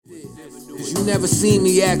Cause you never seen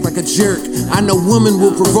me act like a jerk. I know women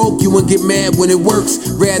will provoke you and get mad when it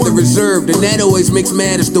works. Rather reserved, and that always makes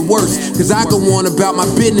matters the worst. Cause I go on about my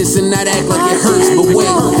business and not act like it hurts. But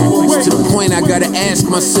wait, to the point I gotta ask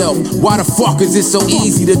myself, why the fuck is it so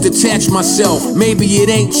easy to detach myself? Maybe it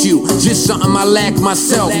ain't you, just something I lack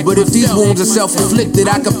myself. But if these wounds are self-inflicted,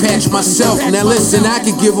 I can patch myself. Now listen, I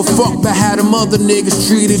can give a fuck about how them other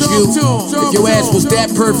niggas treated you. If your ass was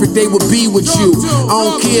that perfect, they would be with you. I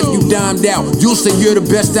don't care if you dimed out, you'll say you're the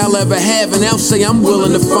best I'll ever have, and I'll say I'm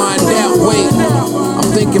willing to find out. Wait, I'm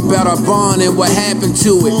thinking about our bond and what happened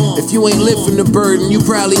to it. If you ain't lifting the burden, you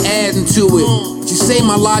probably adding to it. She say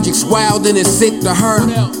my logic's wild and it's sick to her.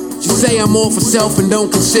 She say I'm all for self and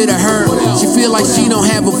don't consider her. She feel like she don't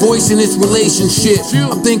have a voice in this relationship.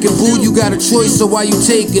 I'm thinking, boo, you got a choice, so why you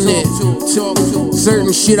taking it?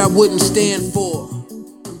 Certain shit I wouldn't stand for.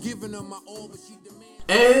 I'm giving her my all, but she demands.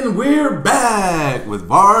 And we're back with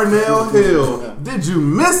Varnell Hill. Did you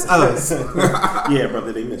miss us? Yeah,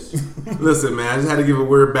 brother, they missed you. Listen, man, I just had to give a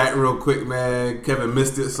word back real quick, man. Kevin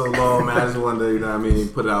missed it so long, man. I just wanted to, you know what I mean,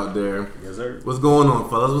 put it out there. Yes, sir. What's going on,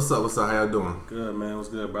 fellas? What's up? What's up? How y'all doing? Good, man. What's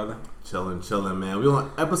good, brother? Chilling, man. We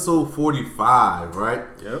on episode 45, right?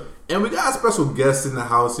 Yep. And we got a special guest in the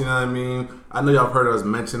house, you know what I mean? I know y'all have heard us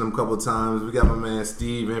mention him a couple of times. We got my man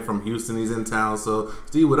Steve in from Houston. He's in town. So,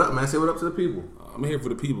 Steve, what up, man? Say what up to the people. I'm here for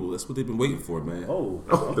the people. That's what they've been waiting for, man. Oh,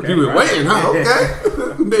 The people been waiting, huh?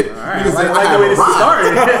 Okay. All right. I like the way this is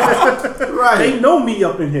started. Right. They know me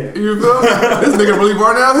up in here. You feel me? This nigga really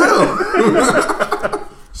Varnell Hill.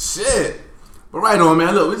 Shit. But right on,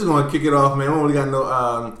 man. Look, we're just going to kick it off, man. We don't really got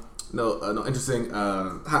no interesting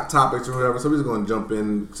hot topics or whatever, so we're just going to jump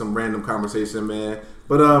in some random conversation, man.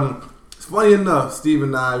 But it's funny enough, Steve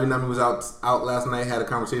and I, was out last night, had a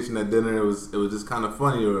conversation at dinner. It was just kind of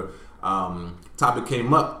funny. Topic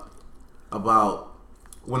came up about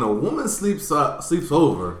when a woman sleeps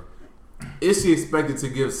over, is she expected to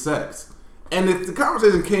give sex? And if the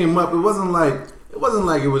conversation came up, it wasn't like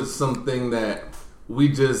it was something that we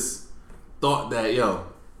just thought that,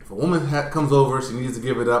 if a woman comes over, she needs to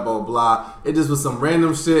give it up, blah, blah, blah. It just was some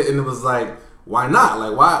random shit, and it was like, why not?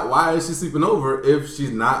 Like, why is she sleeping over if she's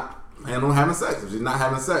not planning on having sex, if she's not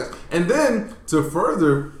having sex? And then, to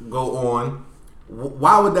further go on,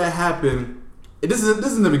 why would that happen? This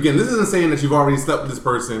is in the beginning. This isn't saying that you've already slept with this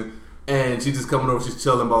person, and she's just coming over, she's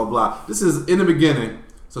chilling, blah, blah, blah. This is in the beginning.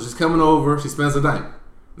 So she's coming over, she spends the night.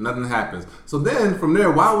 Nothing happens. So then, from there,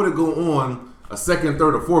 why would it go on a second,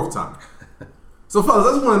 third, or fourth time? So, fellas,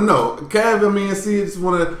 I just want to know, Kev, see, just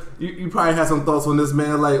want to, you probably have some thoughts on this,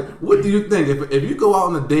 man. Like, what do you think? If you go out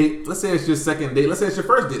on a date, let's say it's your second date, let's say it's your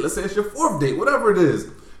first date, let's say it's your fourth date, whatever it is.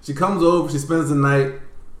 She comes over, she spends the night.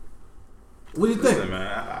 What do you think? Listen,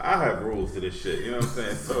 man, I have rules to this shit, you know what I'm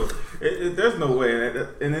saying? So, there's no way,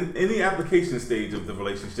 and in any application stage of the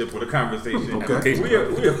relationship or the conversation, Okay. we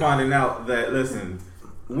are finding out that, listen,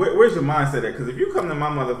 where's your mindset at? Because if you come to my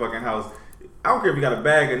motherfucking house, I don't care if you got a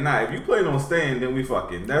bag or not. If you plan on staying, then we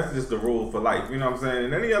fucking. That's just the rule for life. You know what I'm saying?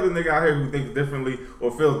 And any other nigga out here who thinks differently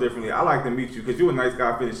or feels differently, I like to meet you because you a nice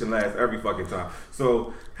guy finishing last every fucking time.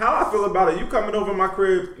 So how I feel about it, you coming over my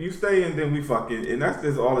crib, you staying, then we fucking. And that's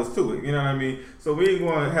just all there's to it. You know what I mean? So we ain't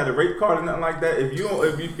going to have a rape card or nothing like that. If you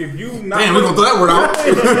not. Damn, we're going to throw that word out.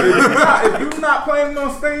 if you're not planning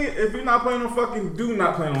on staying, if you're not planning on fucking, do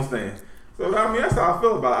not plan on staying. So, that's how I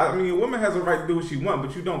feel about it. A woman has a right to do what she wants,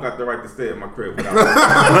 but you don't got the right to stay at my crib without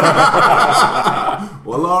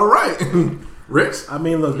Well, all right. Rich?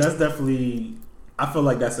 Look, that's definitely, I feel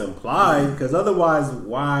like that's implied, because otherwise,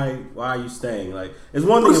 why are you staying? Like, it's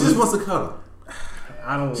one thing. She just wants to cuddle.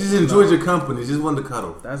 She just enjoys your company. She just wanted to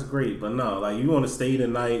cuddle. That's great, but no, like, you want to stay the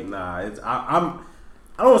night? Nah,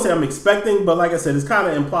 I don't want to say I'm expecting, but like I said, it's kind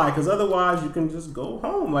of implied, because otherwise you can just go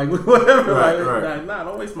home, like whatever. Right. Nah,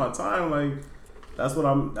 don't waste my time. Like that's what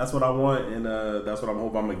I want, and that's what I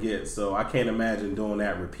hope I'm gonna get. So I can't imagine doing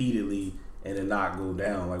that repeatedly and it not go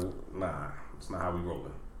down. Like, nah, it's not how we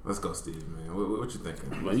rolling. Let's go, Steve, man. What you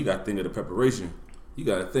thinking? Man, you got to think of the preparation. You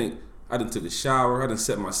got to think. I done took a shower. I done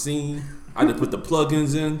set my scene. I done put the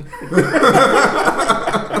plugins in.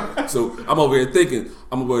 So I'm over here thinking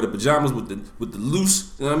I'm gonna wear the pajamas with the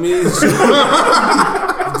loose. You know what I mean?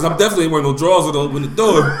 Because I'm definitely ain't wearing no drawers when I open the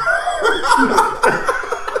door.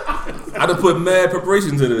 I done put mad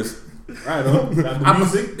preparation to this. Right on. Got the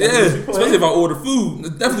music. Especially if I order food,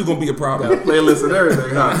 it's definitely gonna be a problem. Got a playlist and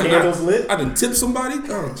everything, huh? Candles lit. I done tipped somebody.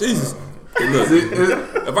 Oh Jesus! Hey, look,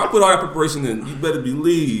 if I put all that preparation in, you better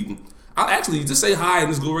believe. I'll actually just say hi and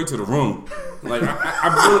just go right to the room. Like,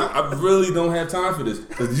 I really don't have time for this.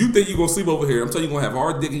 Because you think you're going to sleep over here. I'm telling you, you're going to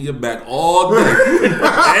have hard dick in your back all day. There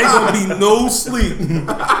ain't going to be no sleep.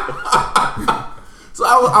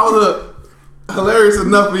 I was hilarious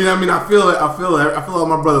enough. You know what I mean? I feel all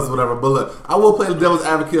my brothers, whatever. But look, I will play the devil's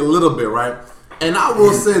advocate a little bit, right? And I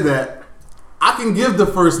will say that I can give the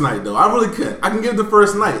first night though. I really can. I can give the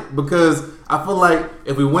first night because I feel like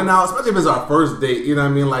if we went out, especially if it's our first date, you know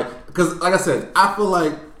what I mean? Like, because like I said, I feel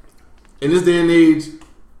like in this day and age,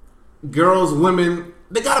 girls, women,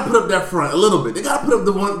 they gotta put up that front a little bit. They gotta put up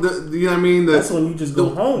you know what I mean? That's when you just go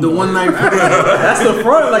home. The one night. That's the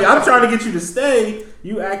front. Like, I'm trying to get you to stay.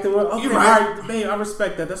 You acting well. Okay, You're right. all right, babe, I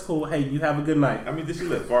respect that. That's cool. Hey, you have a good night. I mean, did she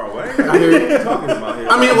live far away? I hear you. What are you talking about here?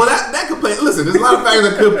 I mean, well, that could play. Listen, there's a lot of factors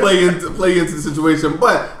that could play into the situation.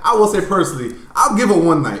 But I will say personally, I'll give her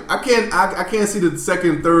one night. I can't see the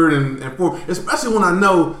second, third, and fourth, especially when I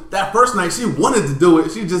know that first night she wanted to do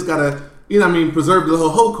it. She just gotta, you know what I mean, preserve the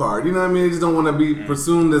whole card. You know what I mean? They just don't want to be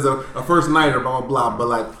presumed as a first night or blah, blah, blah. But,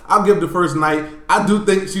 like, I'll give the first night. I do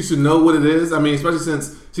think she should know what it is. I mean, especially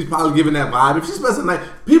since she's probably giving that vibe. If she spends the night,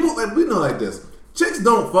 people, like, we know like this. Chicks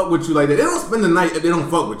don't fuck with you like that. They don't spend the night if they don't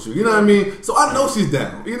fuck with you. You know what I mean? So I know she's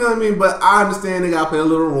down. You know what I mean? But I understand they got to play a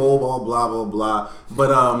little role, blah, blah, blah, blah.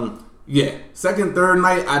 But, yeah, second, third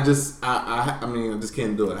night, I just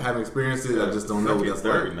can't do it. I haven't experienced it. I just don't know what that's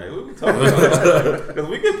third like. night. What we talking about? Because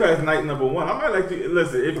we get past night number one. I might like to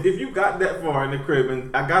listen. If you got that far in the crib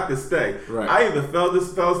and I got to stay, right. I either fell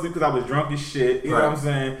asleep because I was drunk as shit. You know what I'm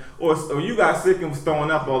saying? Or you got sick and was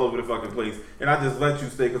throwing up all over the fucking place, and I just let you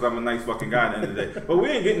stay because I'm a nice fucking guy at the end of the day. But we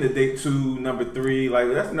ain't getting to date 2, number 3. Like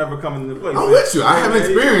that's never coming into play. I'm with you. I haven't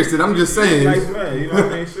experienced it. I'm just saying. Nice man. You know what I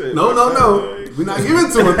mean? Shit. No. We're not giving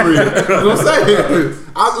 2 or 3. You know what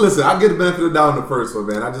I'm saying? I get the benefit of the doubt on the first one,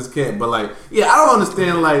 man. I just can't. But like, yeah, I don't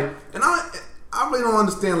understand. Like, and I really don't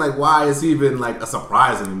understand like why it's even like a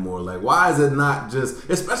surprise anymore. Like, why is it not just,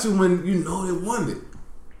 especially when you know they wanted it.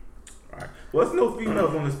 Well, there's no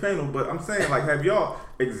females on this panel, but I'm saying, like, have y'all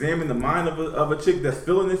examined the mind of a chick that's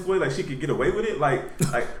feeling this way? Like, she could get away with it? Like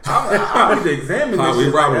I need to examine this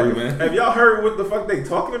shit. Robbery, man. Have y'all heard what the fuck they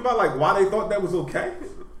talking about? Like, why they thought that was okay?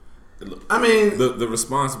 I mean, the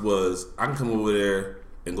response was, I can come over there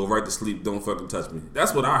and go right to sleep. Don't fucking touch me.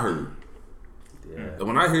 That's what I heard. Yeah. And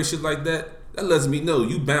when I hear shit like that, that lets me know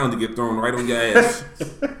you bound to get thrown right on your ass.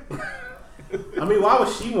 I mean, why would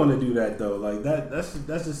she want to do that though? Like that's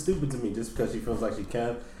just stupid to me. Just because she feels like she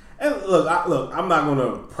can. And look, I'm not going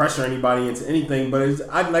to pressure anybody into anything, but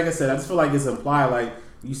like I said, I just feel like it's implied. Like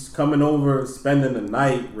you coming over, spending the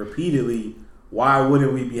night repeatedly. Why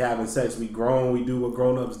wouldn't we be having sex? We grown. We do what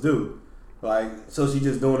grown-ups do. Like, so she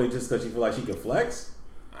just doing it just because she feel like she can flex?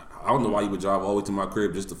 I don't know why you would drive all the way to my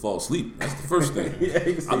crib just to fall asleep. That's the first thing. Yeah,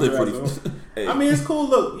 I live pretty. Hey. I mean, it's cool.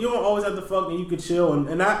 Look, you don't always have to fuck, and you can chill.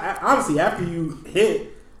 And I honestly, after you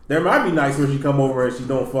hit, there might be nights where she come over and she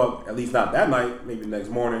don't fuck. At least not that night. Maybe the next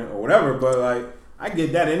morning or whatever. But like, I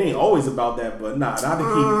get that. It ain't always about that. But not to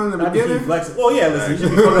keep flexing. Well, yeah. Listen, you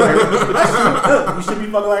should be fucking like you should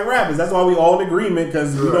be fucking like rappers. That's why we all in agreement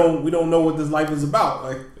because we don't know what this life is about.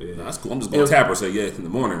 Like, yeah, that's cool. I'm just gonna tap her and say yeah in the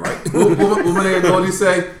morning, right? What nigga go and he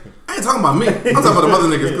say? I ain't talking about me. I'm talking about the other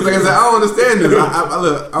niggas. Because like I said, I don't understand this.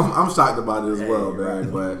 I'm shocked about it as well,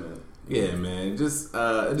 man. But yeah, man, just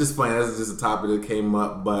funny. That's just a topic that came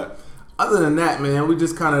up. But other than that, man, we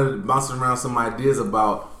just kind of bouncing around some ideas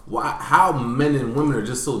about how men and women are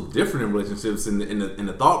just so different in relationships in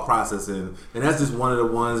the thought process, and that's just one of the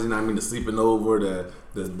ones. You know what I mean? The sleeping over,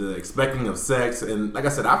 the expecting of sex, and like I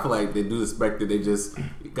said, I feel like they do expect it. They just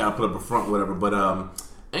gotta put up a front, whatever. But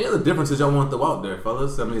any other differences y'all want to throw out there,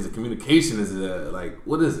 fellas? I mean, is it communication? Is it like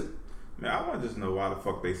what is it? Man, I want to just know why the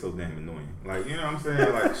fuck they so damn annoying. Like, you know what I'm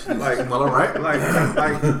saying? Like well, all right.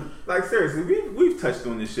 Like seriously, we've touched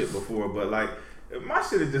on this shit before, but like. My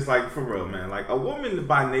shit is just like, for real, man. Like, a woman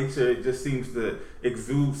by nature just seems to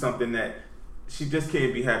exude something that she just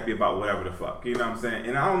can't be happy about whatever the fuck. You know what I'm saying?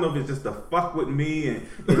 And I don't know if it's just the fuck with me and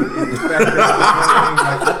the fact that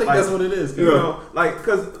I think that's what it is. You know, like,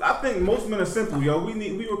 because I think most men are simple, yo.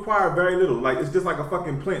 We require very little. Like, it's just like a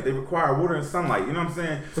fucking plant. They require water and sunlight. You know what I'm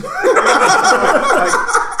saying?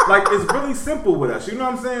 Like it's really simple with us, you know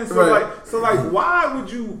what I'm saying? So right. Why would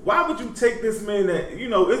you take this man that, you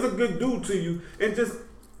know, is a good dude to you and just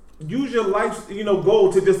use your life's, you know,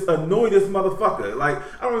 goal to just annoy this motherfucker? Like,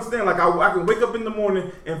 I don't understand. Like, I can wake up in the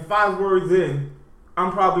morning and 5 words in,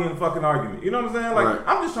 I'm probably in a fucking argument. You know what I'm saying? Like, right.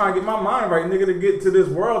 I'm just trying to get my mind right, nigga, to get to this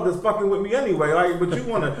world that's fucking with me anyway. Like, but you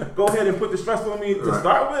want to go ahead and put the stress on me to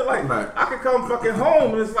start with? Like, I could come fucking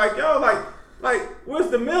home and it's like, yo, like,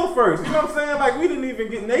 where's the meal first? You know what I'm saying? Like, we didn't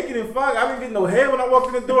even get naked and fuck. I didn't get no hair when I walked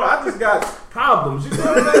in the door. I just got problems. You know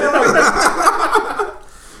what I'm saying? Like,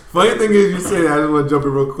 funny thing is, you say that. I just want to jump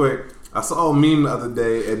in real quick. I saw a meme the other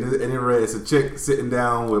day, and it read, it's a chick sitting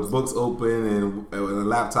down with books open and a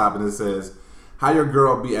laptop, and it says, how your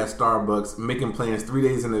girl be at Starbucks making plans 3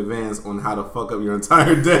 days in advance on how to fuck up your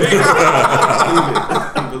entire day.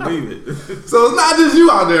 Believe it. So it's not just you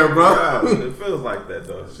out there, bro. Yeah, it feels like that,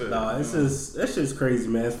 though. Shit. No, that shit's crazy,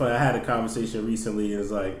 man. It's funny. I had a conversation recently, and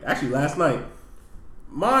it's like, actually last night,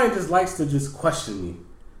 mine just likes to just question me.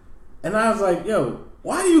 And I was like, yo,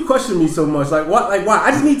 why do you question me so much? Like, what? Like, why? I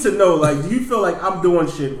just need to know. Like, do you feel like I'm doing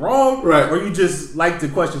shit wrong? Right. Or you just like to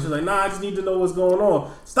question? She's like, nah, I just need to know what's going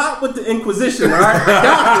on. Stop with the inquisition, all right?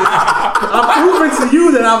 I'm proving to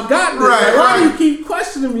you that I've got this. Right, Like, why do right. you keep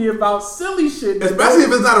questioning me about silly shit? Especially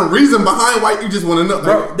if it's not a reason behind why you just want to know.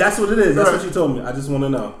 Bro, that's what it is. That's Right. what she told me. I just want to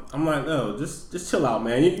know. I'm like, no, just chill out,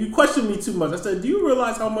 man. You question me too much. I said, do you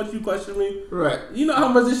realize how much you question me? Right. You know how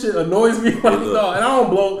much this shit annoys me? Like, no, and I don't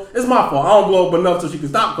blow. It's my fault. I don't blow up enough so she can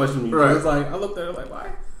stop questioning me. Right. It's like I looked at her like,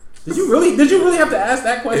 why? Did you really have to ask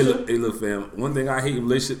that question? Hey, look, fam. One thing I hate in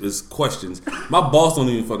relationship is questions. My boss don't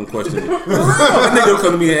even fucking question me. That nigga don't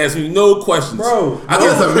come to me and ask me no questions. Bro, I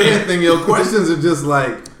think it's a man thing, yo. Questions are just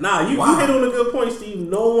like, nah, you hit on a good point, Steve.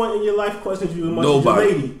 No one in your life questions you as much Nobody.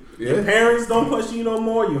 as your lady. Yeah. Your parents don't question you no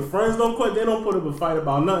more. Your friends don't question. They don't put up a fight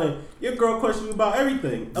about nothing. Your girl questions you about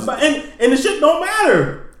everything. And the shit don't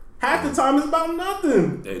matter. Half the time it's about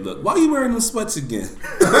nothing. Hey, look, why are you wearing them sweats again?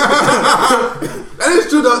 that is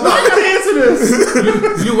true though. I gotta answer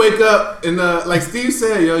this. You wake up and like Steve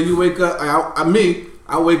said, yo, you wake up. I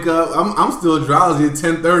wake up. I'm still drowsy at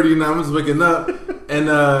 10:30, and I'm just waking up. And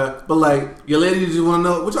but like your lady just want to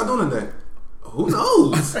know what y'all doing today. Who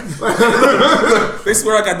knows? They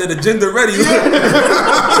swear I got that agenda ready.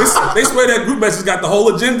 they swear that group message got the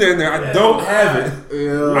whole agenda in there. I don't have it.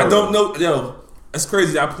 Yeah. I don't know. Yo, that's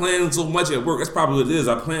crazy. I plan so much at work. That's probably what it is.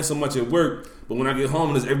 I plan so much at work. But when I get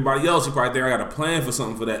home and there's everybody else, you probably think I got a plan for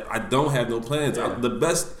something for that. I don't have no plans. The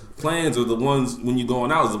best plans are the ones when you're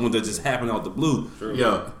going out, is the ones that just happen out the blue.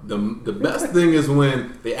 Yo, the best thing is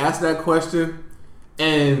when they ask that question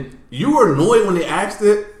and you were annoyed when they asked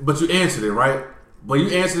it, but you answered it, right? But you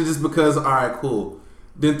answered it just because, all right, cool.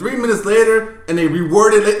 Then 3 minutes later, and they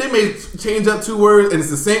reworded it. They may change up 2 words, and it's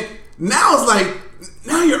the same. Now it's like,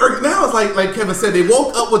 now it's like Kevin said, they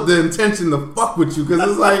woke up with the intention to fuck with you, because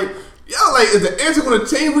it's like, yo, like, is the answer gonna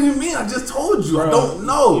change? What do you mean? I just told you. Bro, I don't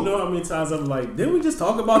know. You know how many times I'm like, didn't we just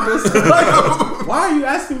talk about this? Like, why are you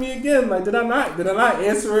asking me again? Like, did I not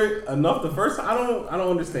answer it enough the first time? I don't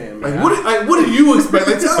understand, man. What do you expect?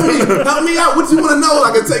 Like, help me out. What you want to know?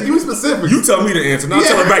 Like, give me specifics. You tell me the answer, and I'll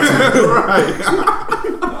tell it back to you. Right.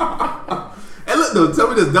 And look, though, tell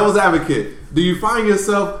me this, devil's advocate. Do you find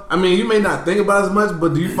yourself, I mean, you may not think about it as much,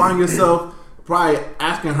 but do you find yourself probably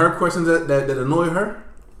asking her questions that annoy her?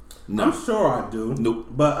 No. I'm sure I do. Nope.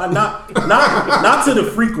 But not to the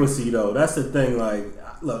frequency though. That's the thing. Like,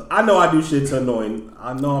 look, I know I do shit to annoying.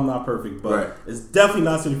 I know I'm not perfect, but Right. it's definitely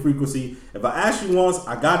not to the frequency. If I ask you once,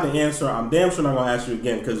 I got the answer. I'm damn sure not gonna ask you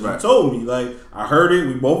again because Right. you told me. Like, I heard it.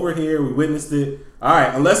 We both were here. We witnessed it. All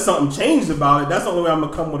right. Unless something changed about it, that's the only way I'm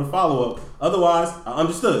gonna come with a follow up. Otherwise, I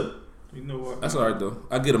understood. You know what? That's all right though.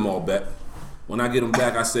 I get them all back. When I get them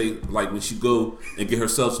back, I say, like, when she go and get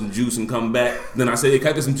herself some juice and come back, then I say, hey, can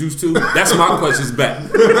I get some juice too? That's my questions back.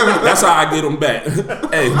 That's how I get them back.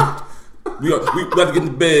 Hey, we about to get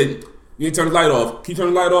in bed. You ain't turn the light off. Can you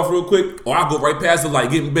turn the light off real quick? Or I'll go right past the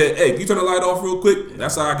light, get in bed. Hey, can you turn the light off real quick?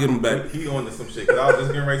 That's how I get them back. He on to some shit. Cause I was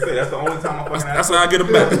just getting ready to say that's the only time I fucking. That's how I get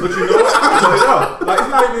them back. But you know what? Like, it's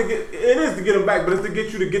not even to get. It is to get them back, but it's to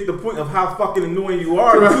get you to get the point of how fucking annoying you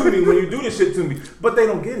are to me when you do this shit to me. But they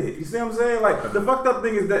don't get it. You see what I'm saying? Like, the fucked up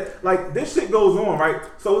thing is that like this shit goes on, right?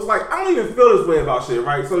 So it's like I don't even feel this way about shit,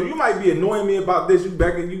 right? So you might be annoying me about this, you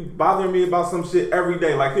bothering me about some shit every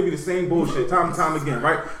day. Like it be the same bullshit time and time again,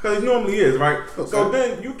 right? Because it normally is, right? Okay. So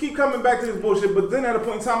then you keep coming back to this bullshit, but then at a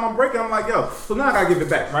point in time I'm breaking, I'm like, yo, so now I gotta give it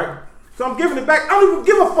back, right? So I'm giving it back. I don't even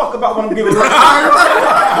give a fuck about what I'm giving back.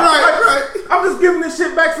 right. I'm just giving this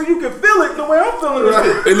shit back so you can feel it the way I'm feeling this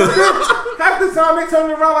shit. Hey, look. Half the time they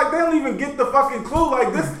turn it around like they don't even get the fucking clue.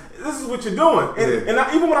 Like this is what you're doing. And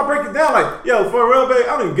even when I break it down, like, yo, for real, babe,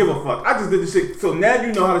 I don't even give a fuck. I just did this shit. So now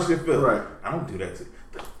you know how this shit feels. Right. I don't do that to you.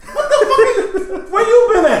 What the fuck is, where you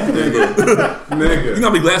been at? Nigga. You know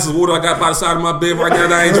how many glasses of water I got by the side of my bed right now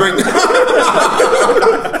that I ain't drinking?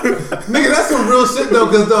 Nigga, that's some real shit though,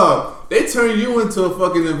 cause dog, they turn you into a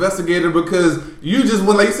fucking investigator because you just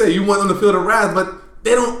want, like you said, you want them to feel the wrath, but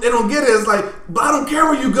they don't get it. It's like, but I don't care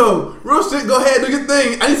where you go. Real shit, go ahead, do your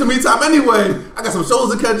thing. I need some me time anyway. I got some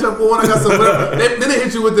shows to catch up on. I got some. Then they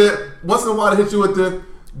hit you with the once in a while. They hit you with the.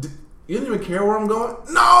 You don't even care where I'm going?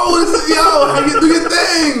 No, this is, yo, how you do your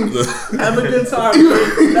thing? Have a good time.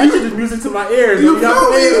 That shit is music to my ears. You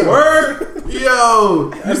Y'all feel me? word.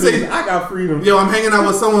 Yo, you That say, means I got freedom. yo, I'm hanging out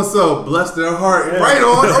with so-and-so. Bless their heart. Yeah. Right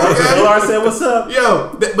on, okay. Laura said, "What's up?"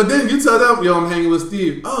 Yo, but then you tell them, yo, I'm hanging with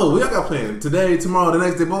Steve. Oh, we all got plans today, tomorrow, the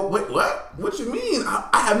next day. Wait, what? What you mean?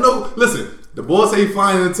 I have no. Listen, the boy say he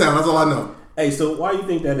flying into town. That's all I know. Hey, so why you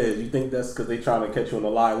think that is? You think that's because they trying to catch you on the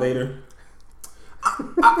lie later?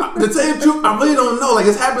 To tell you the truth, I really don't know. Like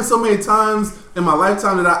it's happened so many times in my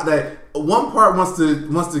lifetime that one part wants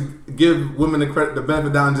to give women the credit, the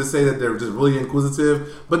benefit down, and just say that they're just really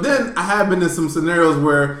inquisitive. But then I have been in some scenarios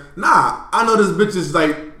where, I know this bitch is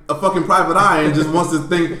like a fucking private eye and just wants to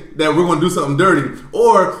think that we're gonna do something dirty,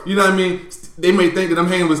 or you know what I mean. They may think that I'm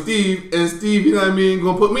hanging with Steve, and Steve, you know what I mean,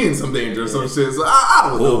 gonna put me in some danger or some shit. So I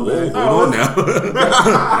don't know, man. Hold on now.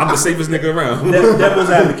 I'm the safest nigga around. Devil's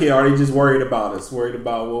advocate, are they just worried about us? Worried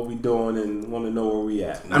about what we doing and want to know where we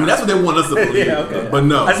at? I mean, that's what they want us to believe. Yeah, okay. But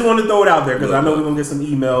no. I just want to throw it out there because I know we're gonna get some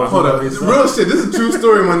emails. Hold up, real shit. This is a true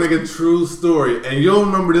story, my nigga. True story, and you'll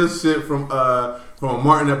remember this shit from a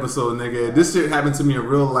Martin episode, nigga. This shit happened to me in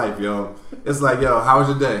real life, yo. It's like, yo, how was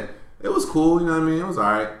your day? It was cool, you know what I mean? It was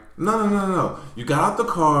alright. No. You got out the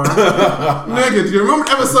car, nigga. Do you remember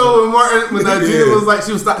the episode with Martin when Gina was like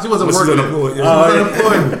she wasn't working? Unemployed, She was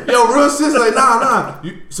unemployed. Yo, real shit's like nah.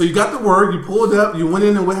 So you got the word, you pulled up, you went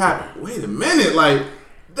in, and what happened? Wait a minute, like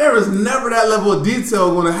there is never that level of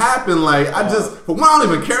detail going to happen. Like I for one, I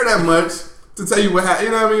don't even care that much to tell you what happened.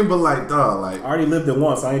 You know what I mean? But like, dog, like I already lived it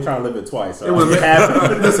once. I ain't trying to live it twice. So it was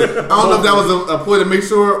listen, I don't know if that was a point to make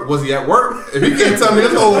sure. Was he at work? If he can't tell me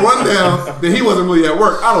this whole rundown, then he wasn't really at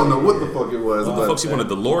work. I don't know what the fuck it was. What the fuck? She want a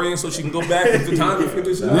DeLorean so she can go back at the time and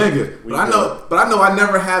figure this out? Nigga, but I know I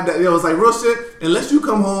never had that. Yo, it's like real shit. Unless you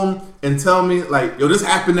come home and tell me like, yo, this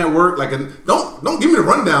happened at work. Like, don't give me the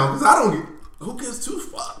rundown because I don't. Who gives two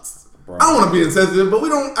fucks? I don't want to be insensitive, but we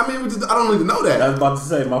don't. I mean, I don't need to know that. I was about to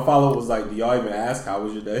say, my follow-up was like, do y'all even ask how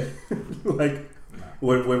was your day? Like,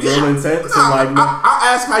 with real intent? So like,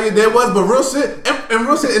 I asked how your day was, but real shit, and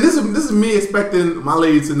real shit, and this is me expecting my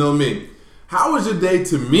lady to know me. How was your day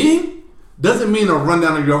to me? Doesn't mean a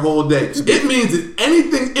rundown of your whole day. It means if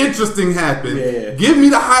anything interesting happened, give me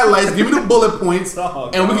the highlights, give me the bullet points,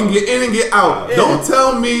 and we can get in and get out. Yeah. Don't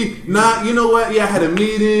tell me, you know what? Yeah, I had a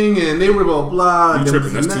meeting and they were blah blah. You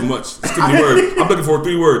tripping? That's too much. It's too many words. I'm looking for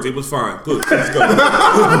 3 words. It was fine. Good. Let's go.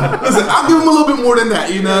 Listen, I'll give them a little bit more than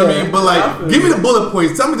that. You know what I mean? But like, give me the bullet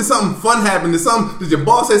points. Tell me that something fun happened. Did your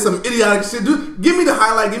boss say some idiotic shit? Give me the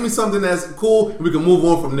highlight. Give me something that's cool, and we can move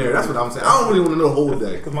on from there. That's what I'm saying. I don't really want to know the whole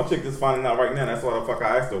day. Because my chick is finding out right now. That's why the fuck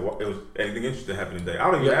I asked her. It was anything interesting happening today. I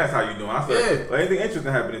don't even ask how you doing. I said, well, anything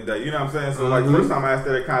interesting happening today. You know what I'm saying? So like the first time I asked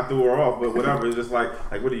her, it kind of threw her off. But whatever. It's just like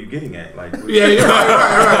what are you getting at? Like right.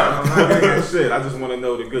 I'm not getting at shit. I just want to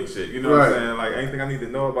know the good shit. You know what I'm saying? Like anything I need to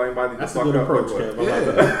know about anybody. That's a good approach, Kev.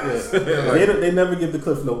 They never give the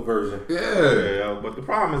Cliff Note version. Yeah. But the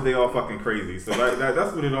problem is they all fucking crazy. So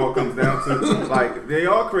that's what it all comes down to. Like they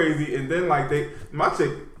all crazy, and then like my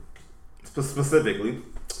chick specifically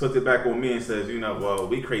puts it back on me and says, well,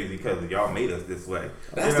 we crazy because y'all made us this way.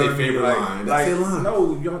 That's their favorite line. That's their line.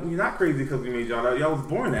 No, you're not crazy because we made y'all. Y'all was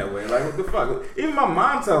born that way. Like, what the fuck? Even my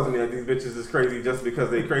mom tells me that these bitches is crazy just because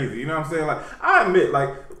they crazy. You know what I'm saying? Like, I admit,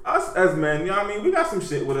 like, us as men, you know what I mean? We got some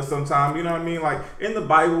shit with us sometimes, you know what I mean? Like, in the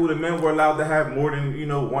Bible, the men were allowed to have more than,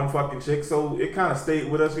 one fucking chick, so it kind of stayed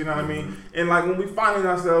with us, you know what I mean? And, like, when we find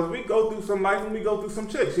ourselves, we go through some life and we go through some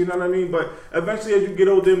chicks, you know what I mean? But eventually, as you get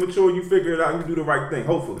older and mature, you figure it out and you do the right thing,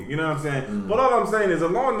 hopefully, you know what I'm saying? Mm-hmm. But all I'm saying is,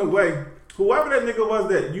 along the way, whoever that nigga was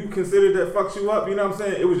that you considered that fucked you up, you know what I'm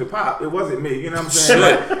saying? It was your pop. It wasn't me, you know what I'm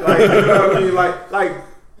saying? like, you know what I mean? Like,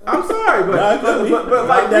 I'm sorry, but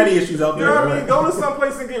like daddy issues out there. You know what I mean? Go to some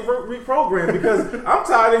place and get reprogrammed because I'm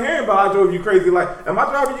tired of hearing about I drove you crazy. Like, am I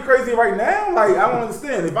driving you crazy right now? Like, I don't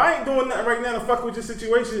understand. If I ain't doing nothing right now to fuck with your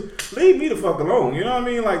situation, leave me the fuck alone. You know what I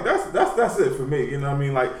mean? Like, that's it for me. You know what I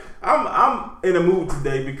mean? Like, I'm in a mood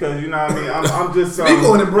today because you know what I mean. I'm just speak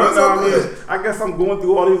on it, bro. You know what I mean? I guess I'm going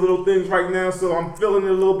through all these little things right now, so I'm feeling it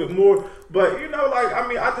a little bit more. But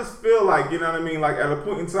I just feel like you know what I mean. Like at a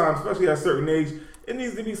point in time, especially at a certain age. It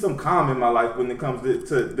needs to be some calm in my life when it comes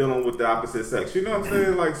to dealing with the opposite sex. You know what I'm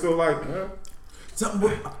saying? Like, so like...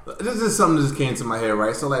 This is something that just came to my head,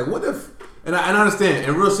 right? So, like, what if... And I understand.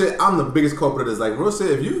 And real shit, I'm the biggest culprit of this. Like, real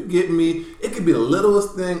shit, if you get me... It could be the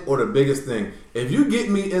littlest thing or the biggest thing. If you get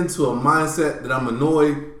me into a mindset that I'm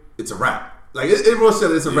annoyed, it's a wrap. Like, it real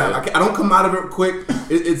shit, it's a wrap. I don't come out of it quick.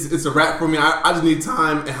 It's a wrap for me. I just need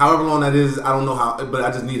time. And however long that is, I don't know how... But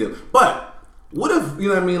I just need it. But, what if, you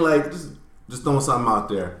know what I mean? Like, just throwing something out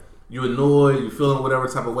there. you annoyed, you feeling whatever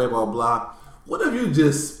type of way, blah, blah. What if you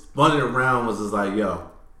just spun it around, was just like, yo,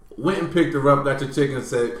 went and picked her up, got your chick and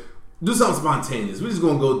said, do something spontaneous. We just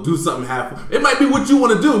gonna go do something half. It might be what you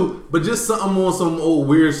want to do, but just something on some old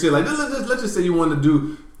weird shit. Like, let's just say you want to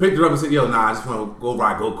do, picked her up and said, yo, nah, I just want to go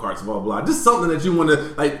ride go-karts, blah, blah. Just something that you want to,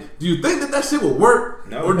 like, do you think that shit will work?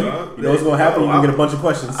 No, or do You know what's gonna happen? You're gonna get a bunch of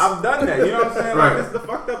questions. I've done that. You know what I'm saying? Right. Like, that's the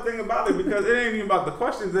fucked up thing about it, because it ain't even about the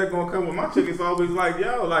questions that gonna come with my chick. It's always like,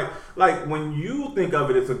 yo, like when you think of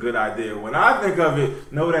it, it's a good idea. When I think of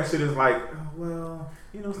it, no, that shit is like, oh, well,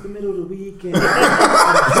 you know, it's the middle of the weekend. I'm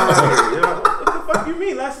tired. You know, what the fuck you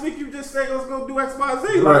mean? Last week you just said let's go do X, Y,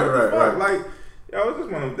 Z. Like, Right. Like, yo, it's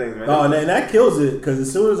just one of them things, man. Oh, and that kills it, because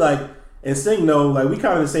as soon as like, and Sing know, like we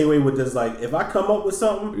kind of the same way with this. Like, if I come up with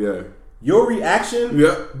something, Yeah. your reaction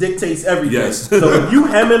dictates everything. Yes. So if you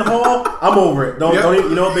hem and haw, I'm over it. Don't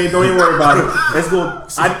even, you know what, babe? Don't even worry about it. Let's go.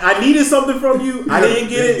 I needed something from you. I didn't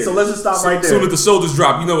get it, so let's just stop right As there. soon as the shoulders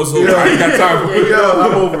drop, you know it's over. I ain't got time for it.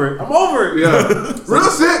 I'm over it. I'm over it. Yeah.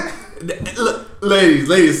 Real shit. Look,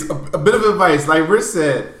 ladies, a bit of advice. Like Rich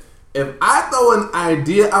said, if I throw an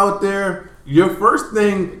idea out there, your first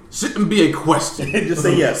thing shouldn't be a question. Just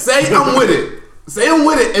say yes. Say I'm with it. Say I'm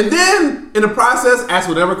with it. And then in the process, ask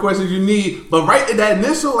whatever questions you need. But right at that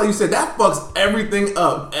initial, like you said, that fucks everything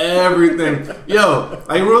up. Everything. Yo,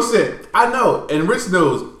 like real shit. I know. And Rich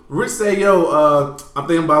knows. Rich say, yo, I'm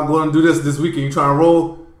thinking about going to do this weekend. You trying to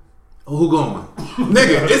roll? Oh, who going?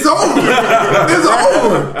 Nigga, it's over. It's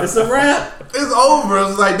over. It's a wrap. It's over.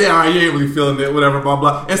 It's like, damn, all right, you ain't really feeling it, whatever, blah,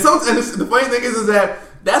 blah. And the funny thing is that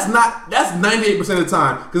that's 98% of the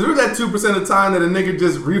time. Because there's that 2% of the time that a nigga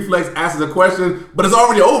just reflex asks a question, but it's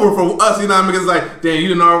already over for us, you know what I mean? It's like, damn, you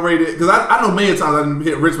didn't already. Because I know many times I done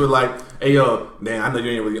hit Rich with like, hey, yo, damn, I know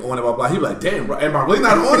you ain't really on it, blah, blah. He be like, damn, bro, am I really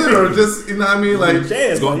not on it? Or just, you know what I mean? Like,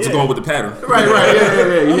 Just going with the pattern. right,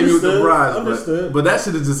 yeah. You hit me with the bribes. Understood. But that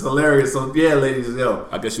shit is just hilarious. So, yeah, ladies, yo.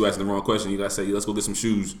 I guess you asking the wrong question. You gotta say, let's go get some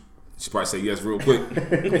shoes. She probably say yes real quick.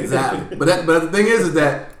 Exactly. But the thing is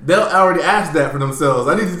that they'll already ask that for themselves.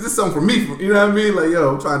 I need this something for me. You know what I mean? Like, yo,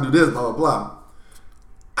 I'm trying to do this, blah, blah, blah.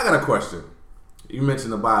 I got a question. You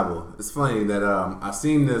mentioned the Bible. It's funny that I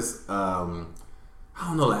seen this, I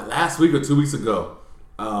don't know, like last week or 2 weeks ago.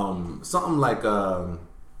 Something like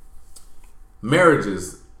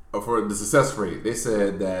marriages for the success rate. They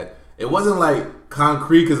said that it wasn't like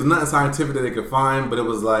concrete because there's nothing scientific that they could find, but it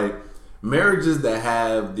was like marriages that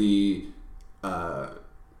have the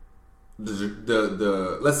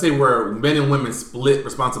let's say where men and women split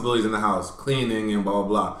responsibilities in the house, cleaning and blah blah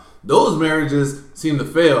blah. Those marriages seem to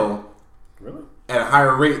fail at a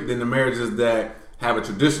higher rate than the marriages that have a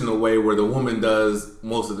traditional way where the woman does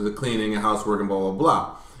most of the cleaning and housework and blah blah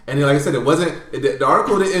blah. And like I said, it wasn't the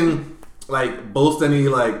article didn't like boast any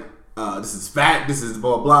like this is fact, this is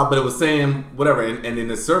blah blah, but it was saying whatever. And in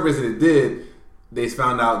the surveys that it did, they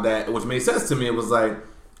found out that, which made sense to me, it was like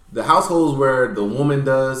the households where the woman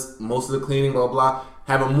does most of the cleaning, blah, blah,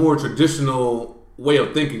 have a more traditional way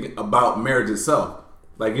of thinking about marriage itself.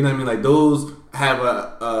 Like, you know what I mean? Like those have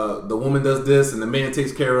the woman does this and the man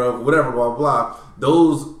takes care of whatever, blah, blah.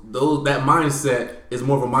 That mindset is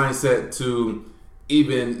more of a mindset to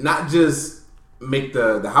even not just make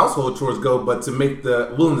the household chores go, but to make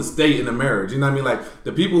the willing to stay in a marriage. You know what I mean? Like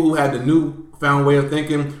the people who have the newfound way of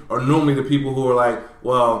thinking are normally the people who are like,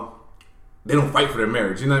 well, they don't fight for their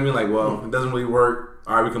marriage. You know what I mean? Like, well, it doesn't really work.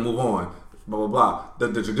 All right, we can move on. Blah, blah, blah.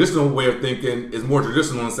 The traditional way of thinking is more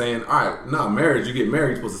traditional in saying, all right, no, marriage, you get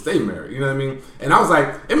married, you're supposed to stay married. You know what I mean? And I was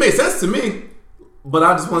like, it made sense to me, but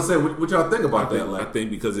I just want to say, what y'all think about that? Like, I think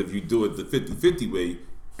because if you do it the 50-50 way,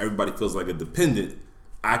 everybody feels like a dependent.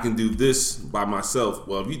 I can do this by myself.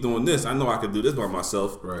 Well, if you're doing this, I know I can do this by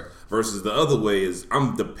myself. Right. Versus the other way is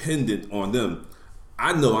I'm dependent on them.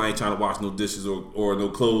 I know I ain't trying to wash no dishes or no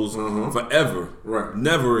clothes forever. Right.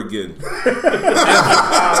 Never again. Ever.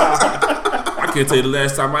 I can't tell you the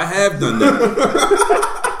last time I have done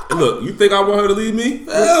that. And look, you think I want her to leave me?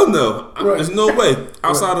 Hell no. Right. There's no way.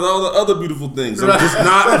 Outside of all the other beautiful things. I'm just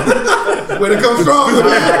not. when it comes strong,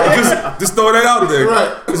 just throw that out there.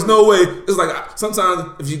 Right. There's no way. It's like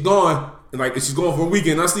sometimes if she's gone, and like if she's going for a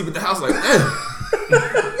weekend, I sleep at the house like,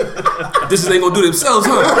 dishes ain't gonna do themselves,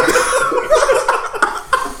 huh?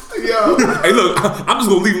 yo. Hey, look, I'm just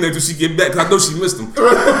gonna leave them there till she get back because I know she missed them.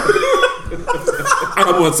 I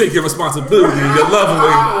don't want to take your responsibility and your love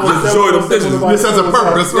away. Just enjoy them dishes. This has a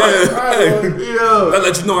purpose, right? Hey, Yo. I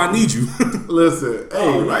let you know I need you. Listen,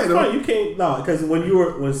 hey, right? It's fine. You can't because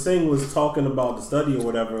when Singh was talking about the study or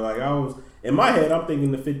whatever, like I was in my head, I'm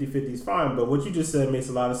thinking the 50-50 is fine. But what you just said makes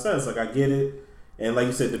a lot of sense. Like I get it, And like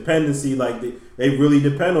you said, dependency, like they really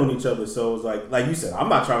depend on each other. So it's like you said, I'm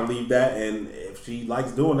not trying to leave that. And if she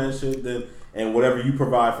likes doing that shit, then and whatever you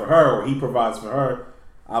provide for her or he provides for her,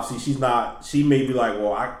 obviously she may be like,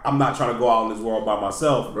 well, I'm not trying to go out in this world by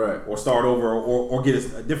myself, right, or start over or get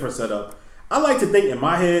a different setup. I like to think in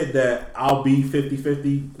my head that I'll be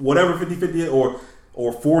 50-50, whatever 50-50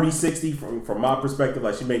 or 40-60 from my perspective.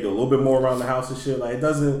 Like she may do a little bit more around the house and shit. Like it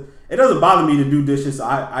doesn't bother me to do dishes.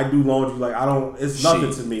 I do laundry. Like it's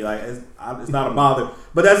nothing to me. Like it's not a bother.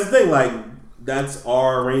 But that's the thing. Like that's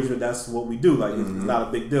our arrangement. That's what we do. Like it's not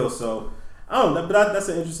a big deal. So I don't know. But that's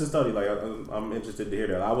an interesting study. Like I'm interested to hear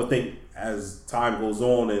that. I would think as time goes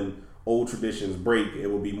on and old traditions break, it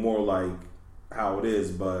will be more like how it is.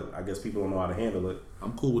 But I guess people don't know how to handle it.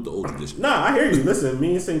 I'm cool with the old tradition. Nah, I hear you. Listen,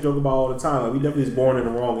 me and Sing joke about all the time. Like we definitely was born in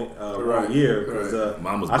the wrong year. Because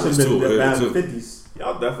Mine was I should have been too. back in the 50s.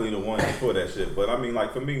 Y'all definitely the ones for that shit. But I mean,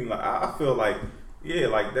 like for me, like I feel like, yeah,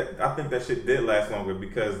 like that. I think that shit did last longer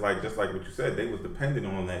because, like, just like what you said, they was dependent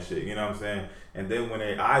on that shit. You know what I'm saying? And then when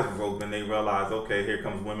their eyes was open, they realized, okay, here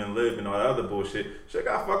comes women live and all that other bullshit. Shit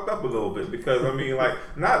got fucked up a little bit because I mean, like,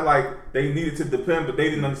 not like they needed to depend, but they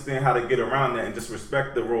didn't understand how to get around that and just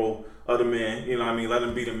respect the role of the man. You know what I mean? Let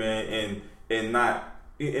him be the man and not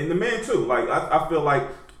and the man too. Like I feel like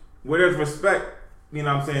where there's respect, you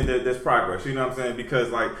know what I'm saying, there's progress. You know what I'm saying? Because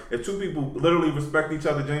like if two people literally respect each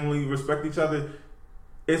other, genuinely respect each other,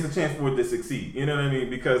 it's a chance for it to succeed. You know what I mean?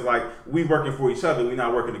 Because like we working for each other, we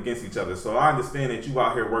not working against each other. So I understand that you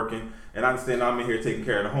out here working, and I understand I'm in here taking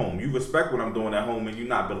care of the home. You respect what I'm doing at home, and you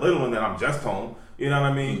not belittling that I'm just home. You know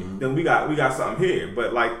what I mean? Then we got something here.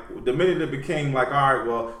 But like the minute it became like, all right,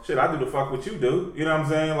 well, shit, I do the fuck what you do. You know what I'm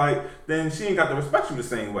saying? Like then she ain't got to respect you the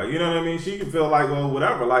same way. You know what I mean? She can feel like, well,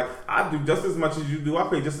 whatever. Like I do just as much as you do. I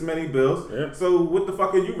pay just as many bills. Yeah. So what the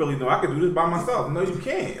fuck are you really doing? I can do this by myself. No, you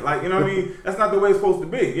can't. Like you know what I mean? That's not the way it's supposed to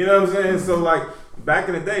be. You know what I'm saying? So like back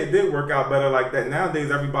in the day, it did work out better like that.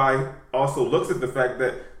 Nowadays, everybody also looks at the fact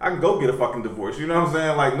that I can go get a fucking divorce. You know what I'm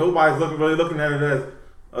saying? Like nobody's really looking at it as,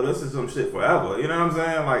 oh, this is some shit forever. You know what I'm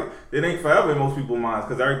saying? Like, it ain't forever in most people's minds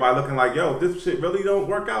because everybody looking like, yo, if this shit really don't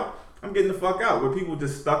work out, I'm getting the fuck out. Where people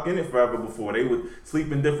just stuck in it forever before. They would sleep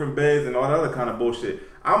in different beds and all that other kind of bullshit.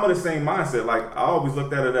 I'm of the same mindset. Like, I always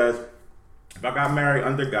looked at it as, if I got married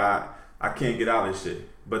under God, I can't get out of this shit.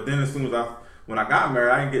 But then as soon as when I got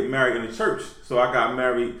married, I didn't get married in the church. So I got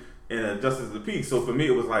married in a Justice of the Peace. So for me,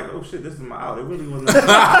 it was like, oh shit, this is my out. It really wasn't.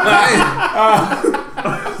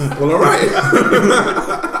 Well, all right.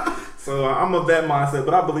 So I'm of that mindset,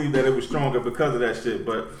 but I believe that it was stronger because of that shit.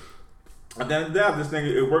 But at the end of the day, I just think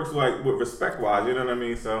it works like with respect wise. You know what I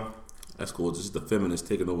mean? So that's cool. Just the feminists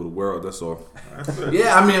taking over the world. That's all. that's it.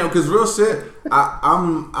 Yeah, I mean, because real shit,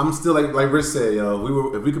 I'm still like Rich said,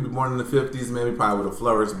 yo. If we could be born in the 50s, man, we probably would have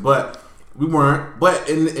flourished, but we weren't. But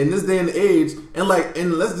in this day and age, and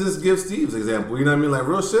let's just give Steve's example. You know what I mean? Like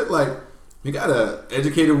real shit, like you got a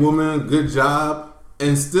educated woman, good job,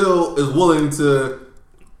 and still is willing to.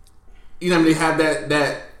 You know what I mean? They have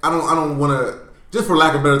that I don't want to, just for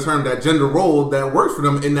lack of a better term, that gender role that works for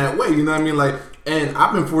them in that way. You know what I mean? Like, and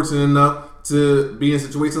I've been fortunate enough to be in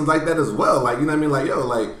situations like that as well. Like, you know what I mean? Like, yo,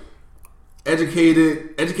 like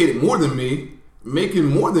educated more than me, making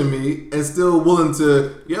more than me, and still willing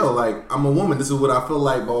to, yo, like I'm a woman. This is what I feel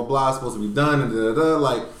like. Blah blah blah. It's supposed to be done. And da da da.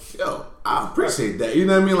 Like, yo, I appreciate that. You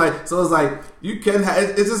know what I mean? Like, so it's like you can have.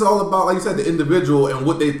 It's just all about, like you said, the individual and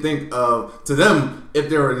what they think of to them. If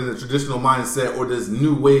they're in a traditional mindset or this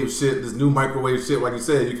new wave shit, this new microwave shit, like you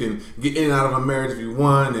said, you can get in and out of a marriage if you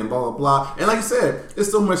want, and blah blah blah. And like you said, there's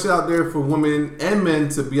so much shit out there for women and men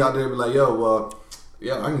to be out there and be like, yo, well,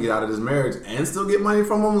 yeah, I can get out of this marriage and still get money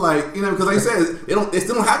from them. Like, you know, because like you said, they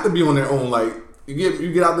still don't have to be on their own. Like,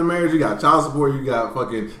 you get out the marriage, you got child support, you got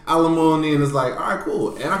fucking alimony, and it's like, all right,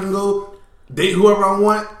 cool, and I can go date whoever I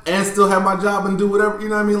want and still have my job and do whatever. You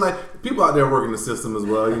know what I mean? Like, people out there working the system as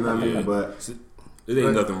well. You know what I mean? But it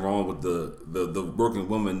ain't nothing wrong with the working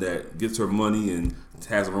woman that gets her money and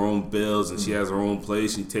has her own bills and she has her own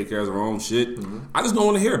place and take care of her own shit. I just don't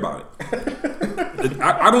want to hear about it.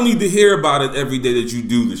 I don't need to hear about it every day that you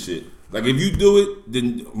do the shit. Like, if you do it,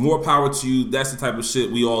 then more power to you. That's the type of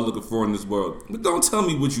shit we all looking for in this world. But don't tell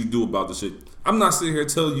me what you do about the shit. I'm not sitting here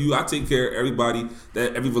telling you I take care of everybody,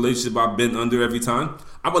 that every relationship I've been under every time.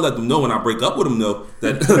 I'm going to let them know when I break up with them, though,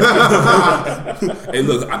 that, hey,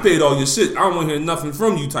 look, I paid all your shit. I don't want to hear nothing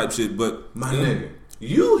from you type shit, but... My nigga,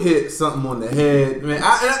 you hit something on the head, man.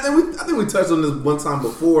 I think we touched on this one time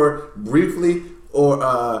before, briefly. Or,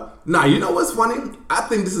 you know what's funny? I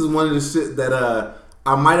think this is one of the shit that...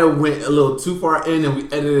 I might have went a little too far in and we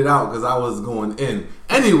edited it out because I was going in.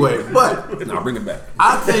 Anyway, but Nah, bring it back.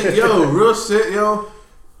 I think, yo, real shit, yo.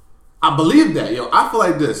 I believe that, yo. I feel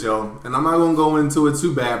like this, yo. And I'm not going to go into it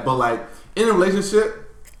too bad, but like in a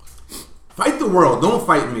relationship, fight the world. Don't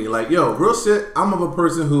fight me. Like, yo, real shit, I'm of a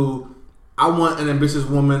person who I want an ambitious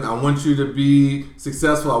woman. I want you to be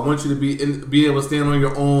successful. I want you to be able to stand on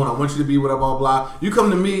your own. I want you to be whatever, blah, blah. You come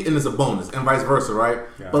to me and it's a bonus and vice versa, right?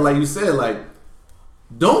 Yeah. But like you said, like,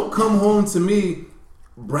 don't come home to me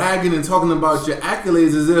bragging and talking about your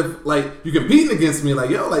accolades as if like you're competing against me. Like,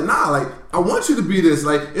 yo, like, nah, like, I want you to be this.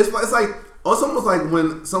 Like, it's like, oh, it's almost like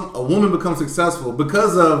when a woman becomes successful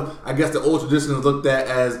because of, I guess, the old tradition is looked at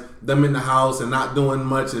as them in the house and not doing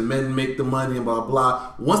much and men make the money and blah,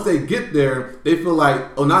 blah. Once they get there, they feel like,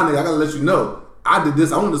 oh, nah, nigga, I gotta let you know. I did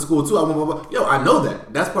this. I went to school too. I went blah, blah, blah. Yo, I know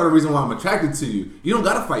that. That's part of the reason why I'm attracted to you. You don't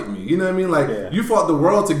gotta fight me. You know what I mean? Like, you fought the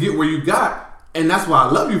world to get where you got. And that's why I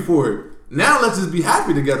love you for it. Now let's just be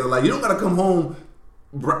happy together. Like, you don't gotta come home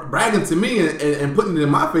bragging to me and putting it in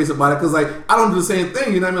my face about it. Cause like, I don't do the same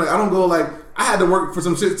thing. You know what I mean? Like, I don't go like, I had to work for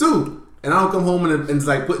some shit too. And I don't come home and it's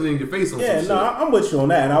like putting it in your face on some shit. Yeah, no, I'm with you on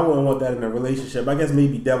that. And I wouldn't want that in a relationship. I guess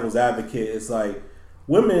maybe devil's advocate. It's like,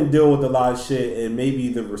 women deal with a lot of shit, and maybe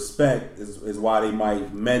the respect is why they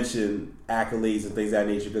might mention accolades and things of that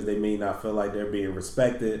nature, because they may not feel like they're being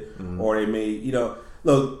respected, or they may, you know,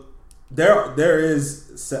 look, there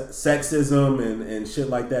is sexism and shit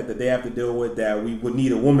like that they have to deal with that we would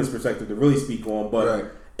need a woman's perspective to really speak on.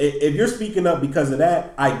 But if you're speaking up because of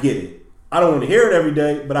that, I get it. I don't want to hear it every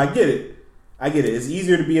day, but I get it. It's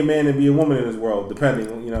easier to be a man than be a woman in this world,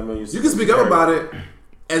 depending on, you know what I mean? You can speak up about it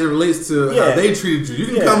as it relates to how they treated you.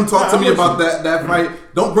 You can come talk to me about that fight.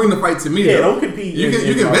 Don't bring the fight to me. Yeah, don't compete. You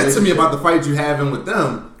can vent to me about the fight you having with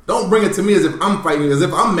them. Don't bring it to me as if I'm fighting you, as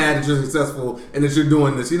if I'm mad that you're successful and that you're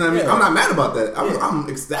doing this. You know what I mean? I'm not mad about that. I'm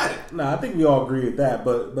ecstatic. No, I think we all agree with that.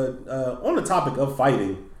 But on the topic of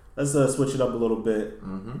fighting, let's switch it up a little bit.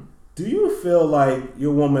 Mm-hmm. Do you feel like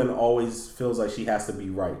your woman always feels like she has to be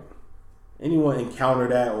right? Anyone encounter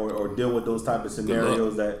that or deal with those type of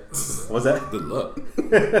scenarios? What's that? Good luck.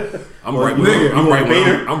 I'm right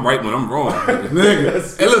when I'm wrong.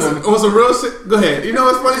 Nigga. Hey, listen, on some real shit, go ahead. You know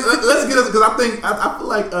what's funny? Let's get it, because I feel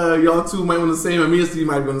like y'all two might be on the same, and me and Steve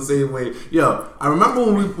might be on the same way. Yo, I remember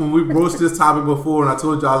when we broached this topic before, and I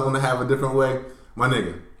told y'all I was going to have a different way. My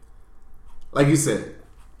nigga, like you said,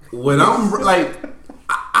 when I'm like,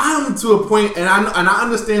 I'm to a point, and I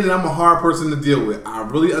understand that I'm a hard person to deal with. I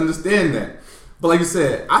really understand that. But like you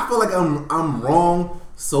said, I feel like I'm wrong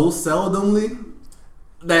so seldomly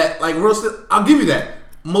that, like, real shit, I'll give you that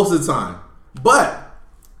most of the time. But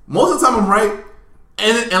most of the time I'm right.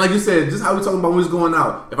 And like you said, just how we talking about when we was going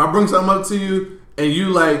out. If I bring something up to you and you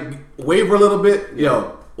like waver a little bit,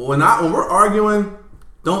 yo, when we're arguing,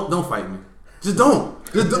 don't fight me. Just don't.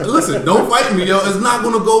 Listen, don't fight me, yo. It's not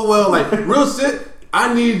gonna go well. Like, real shit,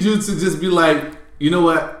 I need you to just be like, you know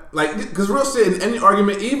what? Like, because real shit, in any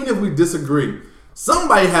argument, even if we disagree,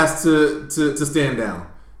 somebody has to stand down.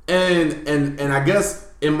 And I guess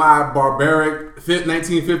in my barbaric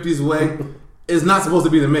 1950s way, it's not supposed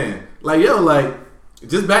to be the man. Like, yo, like,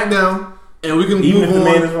 just back down and we can even move if the on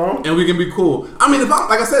man is wrong? and we can be cool. I mean, if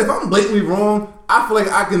I'm blatantly wrong, I feel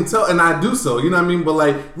like I can tell, and I do so. You know what I mean? But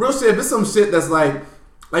like, real shit, if it's some shit that's like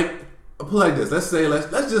I'll put it like this. Let's say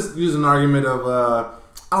let's just use an argument of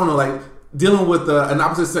I don't know, like dealing with an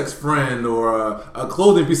opposite sex friend or a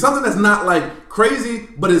clothing piece, something that's not like crazy,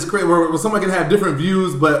 but it's crazy where somebody can have different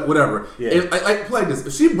views, but whatever. Yeah. Like play like this.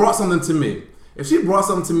 If she brought something to me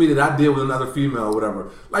that I did with another female or whatever,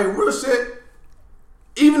 like real shit.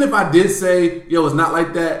 Even if I did say, yo, it's not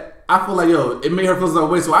like that, I feel like, yo, it made her feel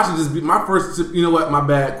some way, so I should just be my first, you know what, my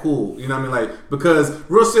bad, cool. You know what I mean? Like, because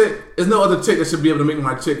real shit, there's no other chick that should be able to make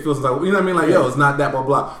my chick feel some like, you know what I mean? Like, yo, it's not that, blah,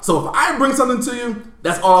 blah. So if I bring something to you,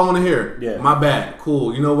 that's all I want to hear. Yeah. My bad,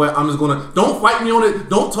 cool. You know what, I'm just going to, don't fight me on it.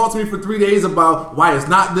 Don't talk to me for 3 days about why it's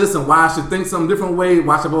not this and why I should think some different way,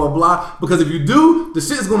 why should blah, blah, blah. Because if you do, the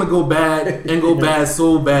shit is going to go bad and go bad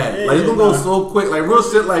so bad. Like, it's going to go so quick. Like, real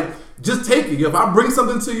shit, like, just take it. If I bring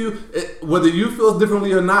something to you, whether you feel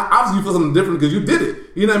differently or not, obviously you feel something different because you did it.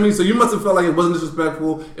 You know what I mean? So you must have felt like it wasn't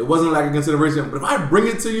disrespectful. It wasn't like a consideration. But if I bring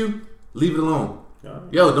it to you, leave it alone.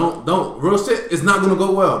 Yo, don't. Real shit, it's not going to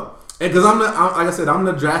go well. And because like I said, I'm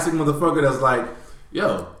the drastic motherfucker that's like,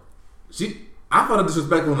 yo, I felt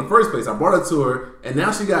disrespectful in the first place. I brought her to her, and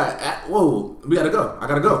now she got, whoa, we gotta go. I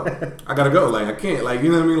gotta go. Like, I can't. Like, you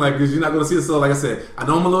know what I mean? Like, because you're not going to see it. So, like I said, I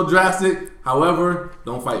know I'm a little drastic. However,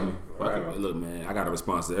 don't fight me. Right. Look, man, I got a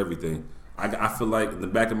response to everything. I feel like in the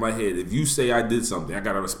back of my head, if you say I did something, I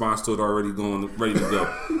got a response to it already ready to go.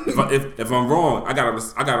 If I'm wrong, I got a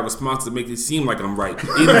response to make it seem like I'm right,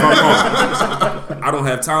 even if I'm wrong. I don't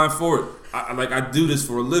have time for it. I do this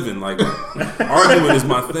for a living. Like, argument is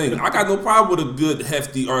my thing. I got no problem with a good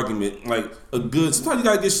hefty argument. Like sometimes you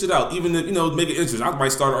gotta get shit out, even if, make it interesting. I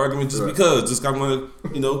might start an argument just I want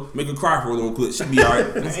to, make her cry for a little quick. She'll be all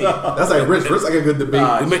right. That's like Rich. Rich like a good debate.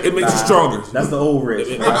 It makes you stronger. That's the old Rich.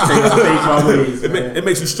 It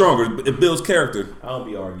makes you stronger. It builds character. I don't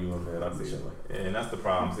be arguing, man. I say shit like that. And that's the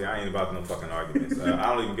problem. See, I ain't about no fucking arguments.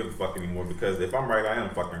 I don't even give a fuck anymore because if I'm right, I am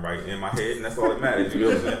fucking right in my head, and that's all that matters. You know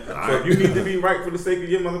what I'm saying? So if you need to be right for the sake of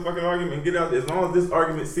your motherfucking argument and get out, as long as this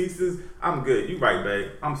argument ceases, I'm good. You right,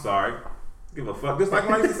 babe. I'm sorry. Give a fuck. Just like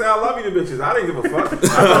when I used to say I love you to bitches. I didn't give a fuck. You know what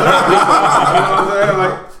I'm saying?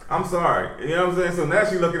 Like, I'm sorry. You know what I'm saying? So now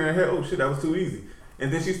she looking at her head, oh shit, that was too easy. And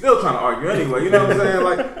then she's still trying to argue anyway. You know what I'm saying?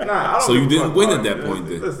 Like, nah, I don't. So you didn't win at that point,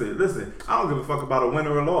 then. Listen. I don't give a fuck about a win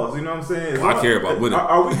or a loss. You know what I'm saying? I care about winning.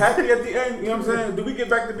 Are we happy at the end? You know what I'm saying? Do we get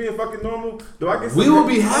back to being fucking normal? Do I get? We will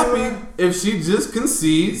be happy if she just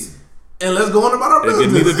concedes and let's go on about our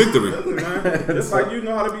business. Give me the victory. Listen, man, it's like you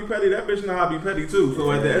know how to be petty. That bitch know how to be petty too.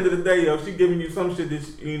 So at the end of the day, yo, she giving you some shit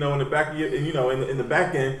that in the back of your, in the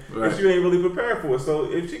back end, that you ain't really prepared for.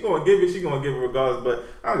 So if she gonna give it, she gonna give it regardless. But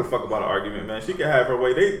I don't give a fuck about an argument, man. She can have her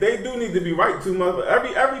way. They do need to be right too much.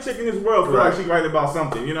 Every chick in this world feel like she right about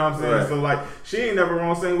something. You know what I'm saying? Right. So like she ain't never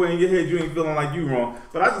wrong. Same way in your head, you ain't feeling like you wrong.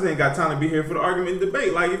 But I just ain't got time to be here for the argument and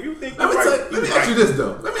debate. Like if you think let me ask you this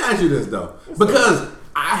though, because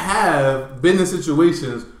I have been in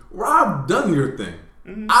situations where I've done your thing.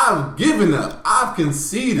 Mm-hmm. I've given up. I've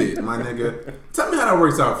conceded, my nigga. Tell me how that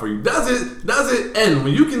works out for you. Does it end?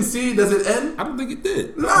 When you concede, does it end? I don't think it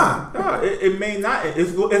did. Nah, it may not.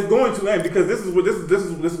 It's going to end because this is what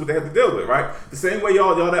they have to deal with, right? The same way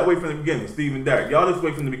y'all that way from the beginning, Steve and Derek. Y'all this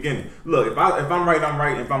way from the beginning. Look, if I'm right, I'm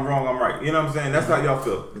right. If I'm wrong, I'm right. You know what I'm saying? That's how y'all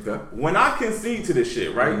feel. Okay. When I concede to this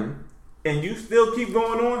shit, right? Mm-hmm. And you still keep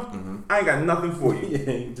going on, I ain't got nothing for you.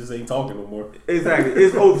 Yeah, you just ain't talking no more. Exactly.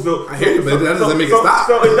 It's over. So I hear you, but that doesn't make it stop.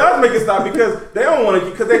 So it does make it stop because they don't want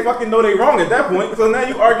to, because they fucking know they wrong at that point. So now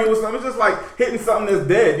you arguing with something. It's just like hitting something that's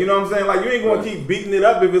dead. You know what I'm saying? Like you ain't going to keep beating it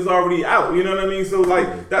up if it's already out. You know what I mean? So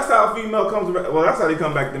like that's how a female comes back. Well, that's how they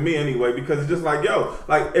come back to me anyway, because it's just like, yo,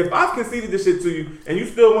 like if I've conceded this shit to you and you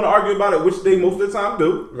still want to argue about it, which they most of the time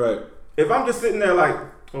do. Right. If I'm just sitting there like,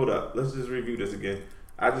 hold up, let's just review this again.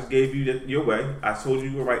 I just gave you your way. I told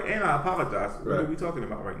you were right, and I apologize. What are we talking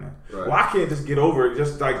about right now? Right. Well, I can't just get over it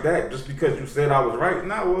just like that, just because you said I was right.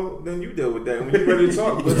 Nah, well, then you deal with that. When you're ready to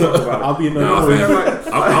talk, we'll talk about it. I'll be another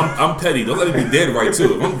I'm petty. Don't let me be dead right,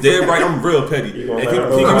 too. If I'm dead right, I'm real petty. Hey,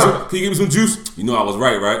 can you give me some juice? You know I was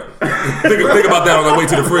right? think about that on the way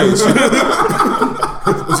to the fridge.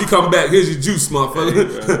 When she come back, here's your juice,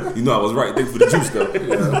 motherfucker. You know I was right. Thanks for the juice, though.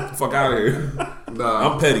 Yeah. Fuck out of here.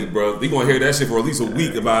 Nah. I'm petty, bro. They gonna hear that shit for at least a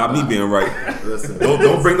week about me being right. Listen,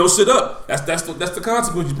 don't bring no shit up. That's the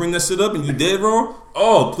consequence. You bring that shit up and you dead wrong.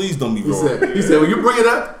 Oh, please don't be wrong. He said when you bring it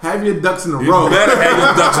up, have your ducks in a row. You better have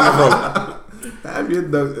your ducks in a row. Have your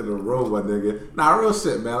ducks in a row, my nigga. Nah, real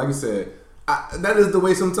shit, man. Like you said, that is the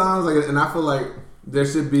way sometimes. Like, and I feel like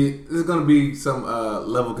there's gonna be some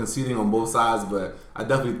level conceding on both sides, but I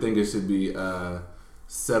definitely think it should be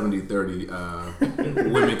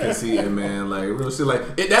 70-30 women conceding, man. Like real shit.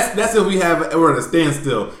 Like that's if we're at a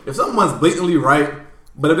standstill. If someone's blatantly right,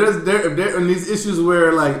 but if there are these issues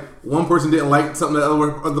where like one person didn't like something that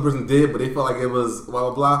other person did, but they felt like it was blah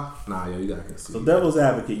blah blah. Nah, yo, you gotta concede. So devil's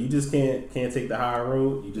advocate, you just can't take the higher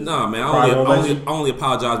road. You just nah, man. I only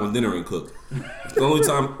apologize when dinner ain't cooked. It's the only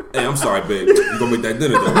time. Hey, I'm sorry, babe. You gonna make that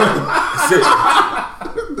dinner though? That's it.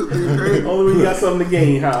 Only when you got something to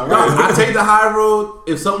gain, huh? Right? No, I take the high road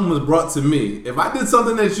if something was brought to me. If I did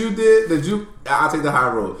something that you did, I'll take the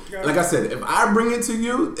high road. Like I said, if I bring it to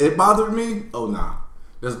you, it bothered me. Oh nah,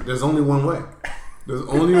 there's only one way. There's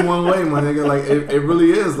only one way, my nigga. Like it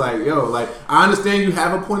really is. Like yo, like I understand you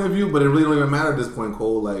have a point of view, but it really don't even matter at this point,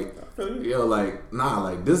 Cole. Like yo, like nah,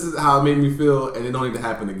 like this is how it made me feel, and it don't need to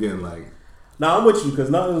happen again. Like. Now I'm with you because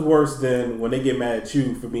nothing's worse than when they get mad at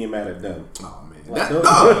you for being mad at them. Oh man,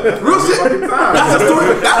 real shit. That's the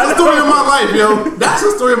story of my life, yo. That's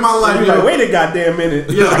the story of my life, yo. Like, wait a goddamn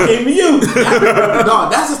minute. Yeah, I came to you. No,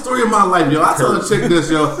 that's the story of my life, yo. I tell a chick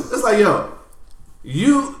this, yo. It's like, yo,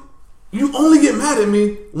 you only get mad at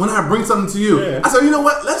me when I bring something to you. Yeah. I said, you know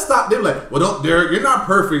what? Let's stop. They're like, well, don't, Derek, you're not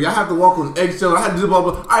perfect. I have to walk on eggshells. I have to do blah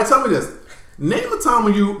blah. All right, tell me this. Name a time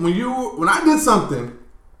when I did something.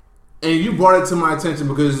 And you brought it to my attention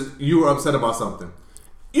because you were upset about something.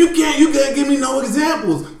 You can't give me no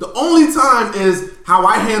examples. The only time is how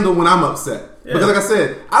I handle when I'm upset. Yeah. Because like I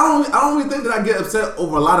said, I don't really think that I get upset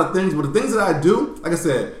over a lot of things, but the things that I do, like I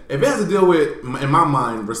said, if it has to deal with, in my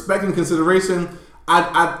mind, respect and consideration,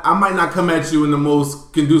 I might not come at you in the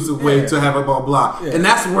most conducive way to have a blah blah. Yeah. And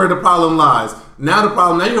that's where the problem lies. Now you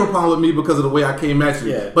have a problem with me because of the way I came at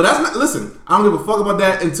you. Yeah. But that's not, listen, I don't give a fuck about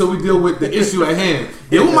that until we deal with the issue at hand.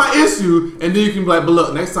 Deal with my issue, and then you can be like, but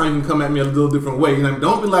look, next time you can come at me a little different way. You know,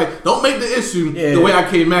 don't be like, don't make the issue the way I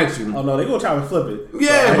came at you. Oh no, they gonna try to flip it.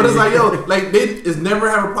 Yeah, but it's like, yo, like it's never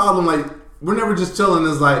have a problem. Like we're never just chilling.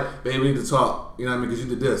 It's like, baby, we need to talk. You know what I mean? Because you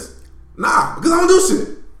did this. Nah, because I don't do shit.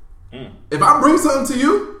 If I bring something to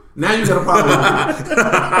you, now you got a problem with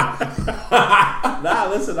me. Nah,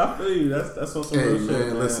 listen, I feel you. That's what's real shit,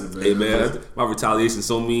 man. Listen, man. Hey, man, my retaliation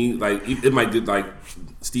so mean. Like, it might get like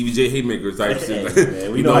Stevie J Haymaker type shit. Like,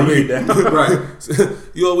 man, we know how you get that. Right.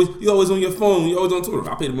 You always on your phone. You always on Twitter.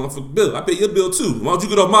 I pay the motherfucking bill. I pay your bill too. Why don't you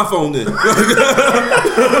get off my phone then?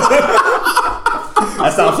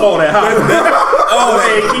 That sounds all that hot. All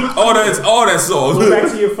that sauce. Go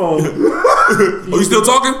back to your phone. Oh, you still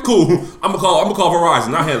talking? Cool. I'm gonna call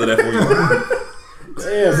Verizon. I'll handle that for you.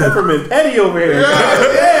 Damn, peppermint petty over here.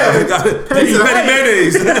 Yeah. Petty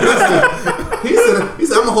mayonnaise. He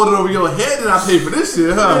said, I'm gonna hold it over your head and I pay for this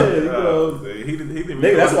shit, huh?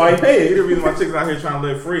 Nigga, that's why he paid. He the reason why chicks out here trying to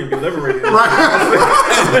live free and be liberated.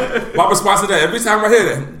 Right. My response to that, every time I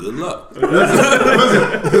hear that, good luck.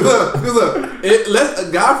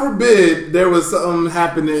 Listen, God forbid there was something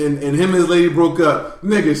happening and him and his lady broke up.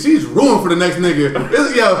 Nigga, she's ruined for the next nigga.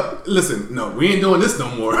 Yo, listen, no, we ain't doing this no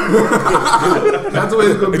more. That's the way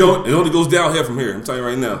it's gonna be. It only goes downhill from here. I'm telling you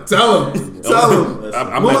right now. Tell him.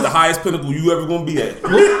 I'm at the highest pinnacle you ever gonna be at,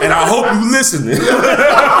 and I hope you listening.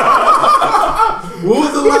 What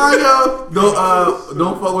was the line, yo?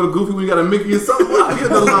 Don't fuck with a goofy when you got a Mickey or something. I get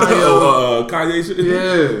the line, yo. Kanye shit.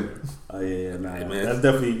 Yeah. Oh yeah, nah, man. That's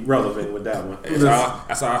definitely relevant with that one.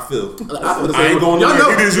 That's how I feel. I ain't going to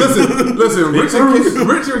listen.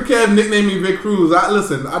 Richard Kev nicknamed me Vic Cruz. I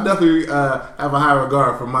definitely have a high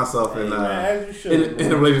regard for myself in a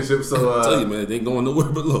relationship. So I tell you, man, they ain't going nowhere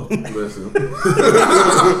but low. Listen,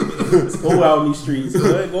 go out in these streets.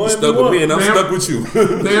 Go stuck with me, and I'm stuck with you.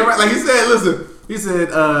 Damn right. Like he said, listen. He said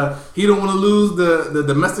he don't want to lose the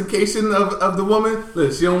domestication of the woman.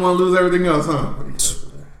 Look, she don't want to lose everything else, huh?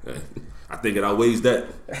 I think it outweighs that.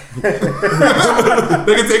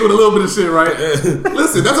 They can take with a little bit of shit, right?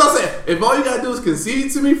 Listen, that's what I'm saying. If all you gotta do is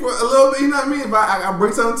concede to me for a little bit, you know what I mean? If I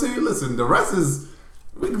bring something to you, listen, the rest is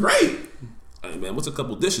great. Hey man, what's a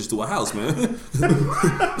couple dishes to a house, man?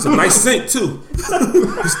 It's a nice sink too.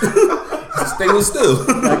 Stainless steel.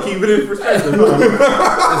 I keep it in perspective.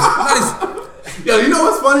 Nice. Yo, you know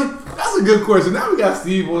what's funny? That's a good question. Now we got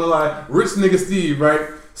Steve on the line, rich nigga Steve,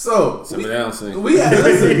 right? So listen,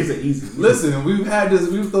 we've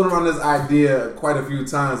thrown around this idea quite a few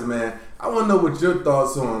times, man. I want to know what your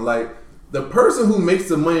thoughts on, like, the person who makes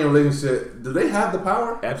the money in a relationship, do they have the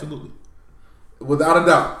power? Absolutely. Without a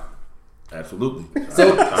doubt. Absolutely. So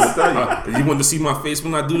you want to see my face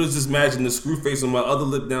when I do this? Just imagine the screw face on my other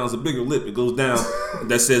lip down is a bigger lip. It goes down.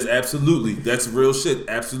 That says absolutely. That's real shit.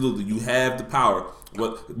 Absolutely. You have the power.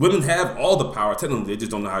 But women have all the power. Technically, they just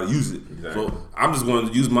don't know how to use it. Exactly. So I'm just going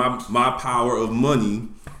to use my power of money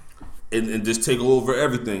and just take over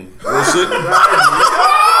everything. Real shit.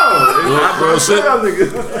 Real shit.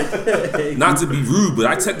 Not to be rude, but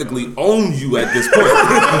I technically own you at this point.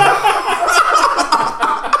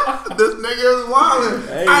 This nigga is wildin'.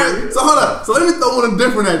 Hey, all right, so hold up. So let me throw one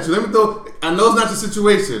different at you. I know it's not your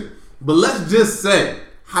situation, but let's just say,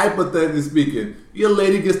 hypothetically speaking, your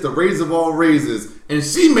lady gets the raise of all raises, and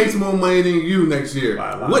she makes more money than you next year.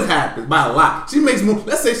 What happens? By a lot. She makes more.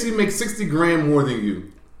 Let's say she makes 60 grand more than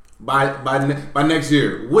you by next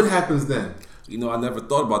year. What happens then? You know, I never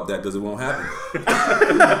thought about that because it won't happen. But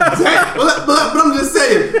I'm just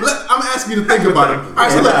saying. I'm asking you to think about it. All right,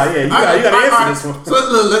 so you got to answer this one. So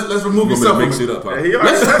let's remove yourself from it.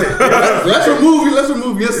 Let's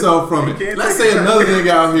remove yourself from it. Let's say another nigga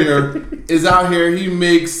out here is out here. He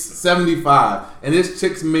makes 75, and this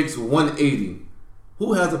chick makes 180.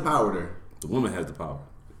 Who has the power there? The woman has the power.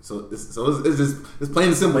 So it's plain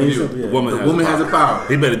and simple. The woman has the power.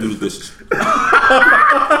 He better do the dishes.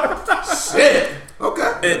 Shit.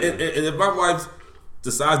 Okay. And if my wife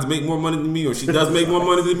decides to make more money than me, or she does make more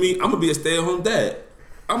money than me, I'm gonna be a stay-at-home dad.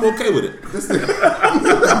 I'm okay with it.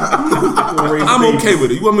 I'm okay with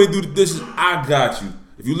it. You want me to do the dishes? I got you.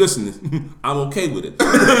 If you listening, I'm okay with it.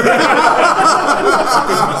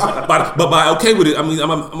 but by okay with it, I mean I'm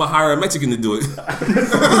gonna hire a Mexican to do it.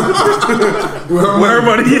 Where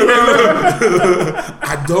money?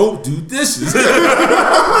 I don't do dishes.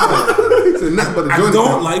 I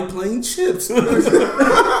don't like plain chips. So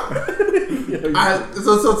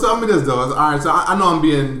tell me this though. All right, so I know I'm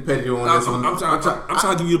being petty on this one. I'm trying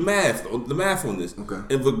to give you the math on this. Okay.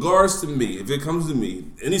 In regards to me, if it comes to me,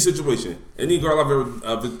 any situation, any girl I've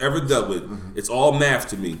ever dealt with, it's all math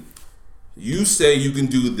to me. You say you can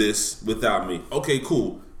do this without me. Okay,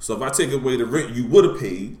 cool. So if I take away the rent you would have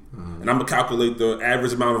paid, and I'm gonna calculate the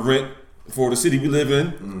average amount of rent for the city we live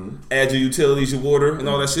in, add your utilities, your water, and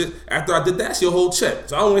all that shit. After I did that, that's your whole check.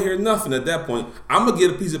 So I don't want to hear nothing at that point. I'm gonna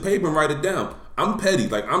get a piece of paper and write it down. I'm petty.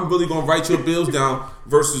 Like, I'm really gonna write your bills down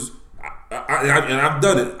versus, and I've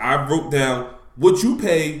done it. I wrote down what you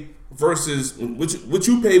pay versus what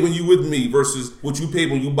you pay when you with me versus what you pay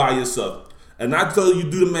when you by yourself. And I tell you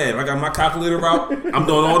do the math. I got my calculator out. I'm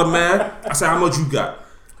doing all the math. I say, how much you got?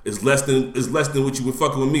 It's less than what you ween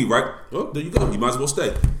fucking with me, right? Well, there you go. You might as well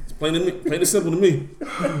stay. It's plain and simple to me.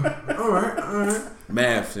 All right.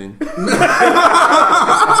 Math thing.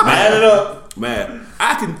 Add it up. Math.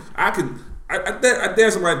 I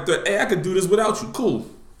dare somebody to, hey, I can do this without you. Cool.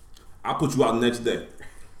 I'll put you out the next day.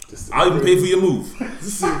 I'll even pay for your move.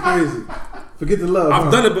 This is crazy. Forget the love.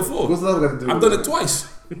 I've done it before. What's love got to do? I've done it twice.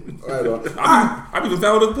 Right. I've even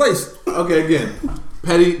found a place. Okay, again,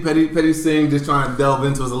 petty thing. Just trying to delve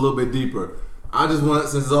into us a little bit deeper. I just want,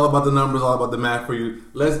 since it's all about the numbers, all about the math for you.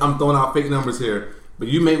 I'm throwing out fake numbers here, but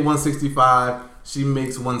you make 165. She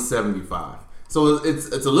makes 175. So it's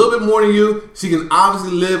a little bit more than you. She can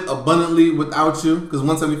obviously live abundantly without you because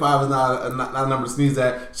 175 is not a number to sneeze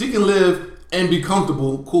at. She can live and be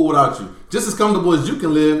comfortable, cool without you. Just as comfortable as you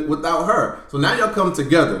can live without her. So now y'all come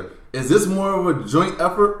together. Is this more of a joint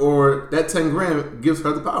effort or that 10 grand gives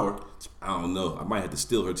her the power? I don't know. I might have to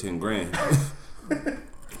steal her 10 grand.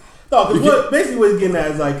 No, because basically what he's getting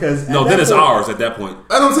at is like, because no, then it's ours at that point.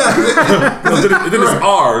 I don't say then it's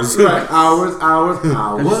ours. Right, ours.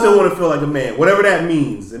 You still want to feel like a man, whatever that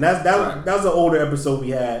means, and that was an older episode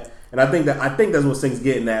we had, and I think that's what Sing's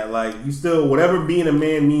getting at. Like, you still, whatever being a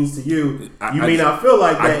man means to you, you may not feel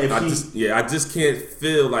like that I just can't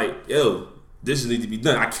feel like, yo, this need to be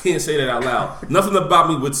done. I can't say that out loud. Nothing about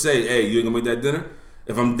me would say, hey, you ain't gonna make that dinner.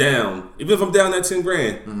 If I'm down, even if I'm down that 10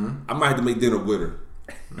 grand, I might have to make dinner with her.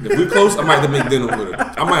 If we're close, I might have to make dinner with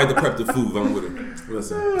her. I might have to prep the food if I'm with her.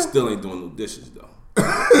 Listen, I still ain't doing no dishes though.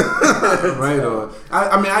 Right on.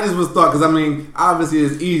 I mean, I just was thought because I mean, obviously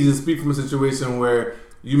it's easy to speak from a situation where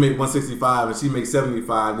you make 165 and she makes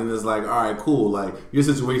 75, then it's like, all right, cool. Like, your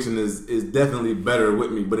situation is definitely better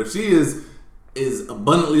with me. But if she is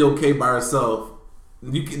abundantly okay by herself,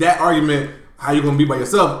 that argument, how you gonna be by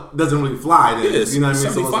yourself, doesn't really fly. Then, yes, you know what I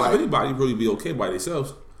mean? 75, So it's like, anybody really be okay by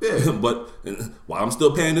themselves. Yeah. But while I'm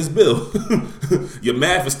still paying this bill, your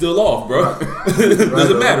math is still off, bro.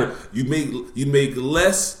 Doesn't matter. You make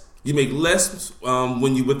less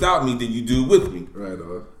when you without me than you do with me. Right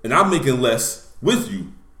on. And I'm making less with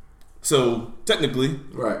you. So technically,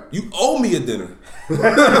 right, you owe me a dinner. Exactly.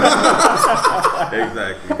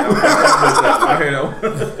 I hear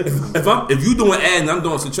that. If you doing adding, I'm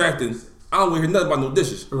doing subtracting. I don't want to hear nothing about no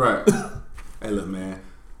dishes. Right. Hey, look, man.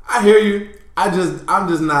 I hear you. I'm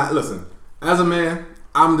just not. Listen, as a man,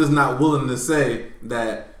 I'm just not willing to say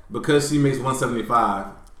that because she makes 175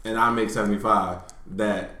 and I make 75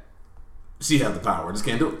 that she has the power. I just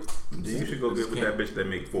can't do it. You should go get with that bitch that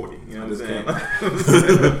make 40. You know what I'm saying?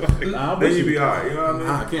 Then you be alright. You know what I mean?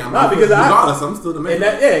 I can't. Regardless, I'm still the man.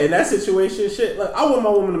 In that situation, shit. Like, I want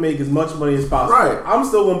my woman to make as much money as possible. Right. I'm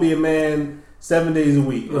still gonna be a man 7 days a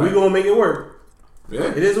week. Right. We gonna make it work. Yeah.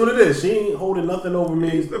 It is what it is. She ain't holding nothing over me.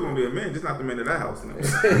 He's still gonna be a man, just not the man of that house. Nigga,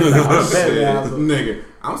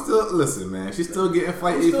 I'm still, listen, man. She's still getting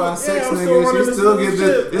flight 856, nigga. She's still getting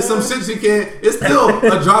it's some shit she can't. It's still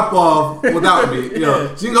a drop off without me.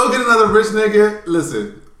 Yo, she can go get another rich nigga.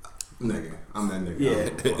 Listen, nigga, I'm that nigga. Yeah.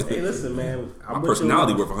 Hey, listen, man. My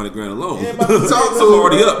personality worth 100 grand alone. Yeah, I'm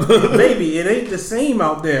already up. Baby, it ain't the same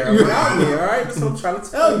out there without me. All right, that's what I'm trying to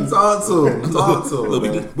tell you. Talk to him. Look,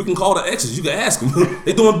 we can call the exes. You can ask them.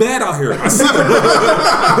 They doing bad out here. I see them.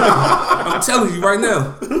 I'm telling you right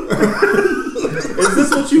now. Is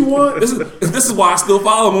this what you want? This is why I still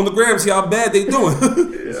follow them on the gram. See how bad they doing.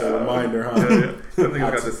 It's a reminder, huh? Yeah. That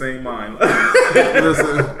nigga got the same mind.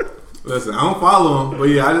 Listen, I don't follow him, but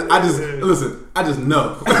yeah, I just know. There's a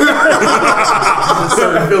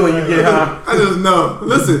certain feeling you get, huh? I just know.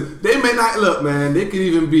 Listen, they may not look, man. They could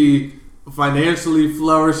even be financially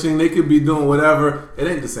flourishing. They could be doing whatever. It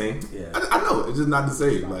ain't the same. Yeah. I know. It's just not the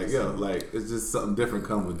same. Like, yo, like, it's just something different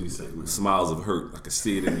coming with these things. Smiles of hurt. I can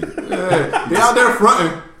see it in you. Yeah, they out there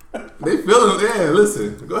fronting. They feeling it. Yeah,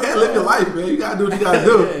 listen. Go ahead, live your life, man. You gotta do what you gotta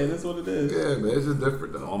do. Yeah, that's what it is. Yeah, man. It's just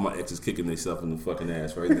different, though. All my exes kicking themselves in the fucking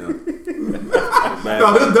ass right now.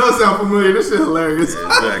 No, this does sound familiar. This shit hilarious.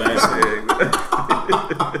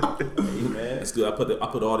 That's good. I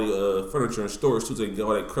put all the furniture in storage too, so they can get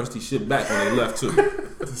all that crusty shit back when they left too.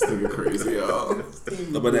 This nigga crazy, y'all.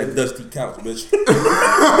 How about that dusty couch, bitch?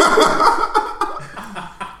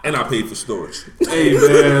 And I paid for storage. Hey,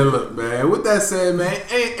 man, look, man. With that said, man,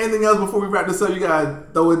 ain't anything else before we wrap this up? You gotta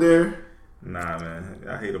throw it there. Nah, man.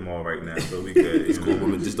 I hate them all right now, so we could. It's cool,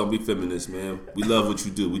 women. Just don't be feminist, man. We love what you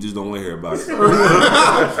do. We just don't want to hear about it.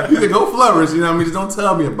 You can go flourish, you know what I mean? Just don't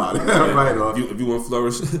tell me about it. Right on. If you want to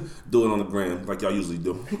flourish, do it on the gram like y'all usually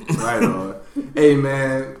do. Right on. Hey,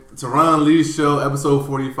 man. Teron Lee Show, episode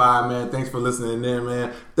 45, man. Thanks for listening in,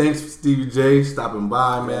 man. Thanks for Stevie J stopping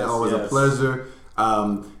by, man. Yes, Always a pleasure.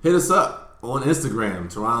 Hit us up on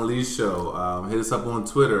Instagram, Teron Lee Show. Hit us up on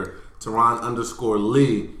Twitter,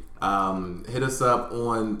 Teron_Lee. Hit us up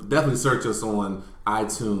on, definitely search us on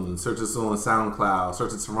iTunes, search us on SoundCloud,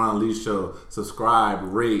 search the Teron Lee Show, subscribe,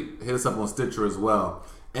 rate, hit us up on Stitcher as well.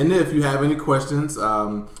 And if you have any questions,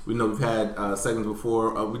 we know we've had segments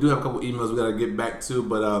before. We do have a couple emails we got to get back to,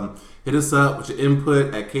 but hit us up with your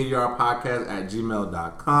input at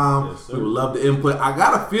kdrpodcast@gmail.com. Yes, we would love the input. I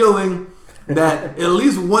got a feeling that at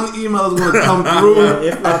least one email is going to come through.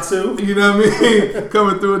 If not two. You know what I mean?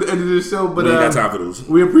 Coming through at the end of this show. But We ain't got time for those.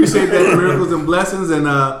 we appreciate that. Miracles and blessings. And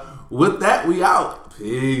with that, we out.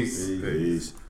 Peace. Peace.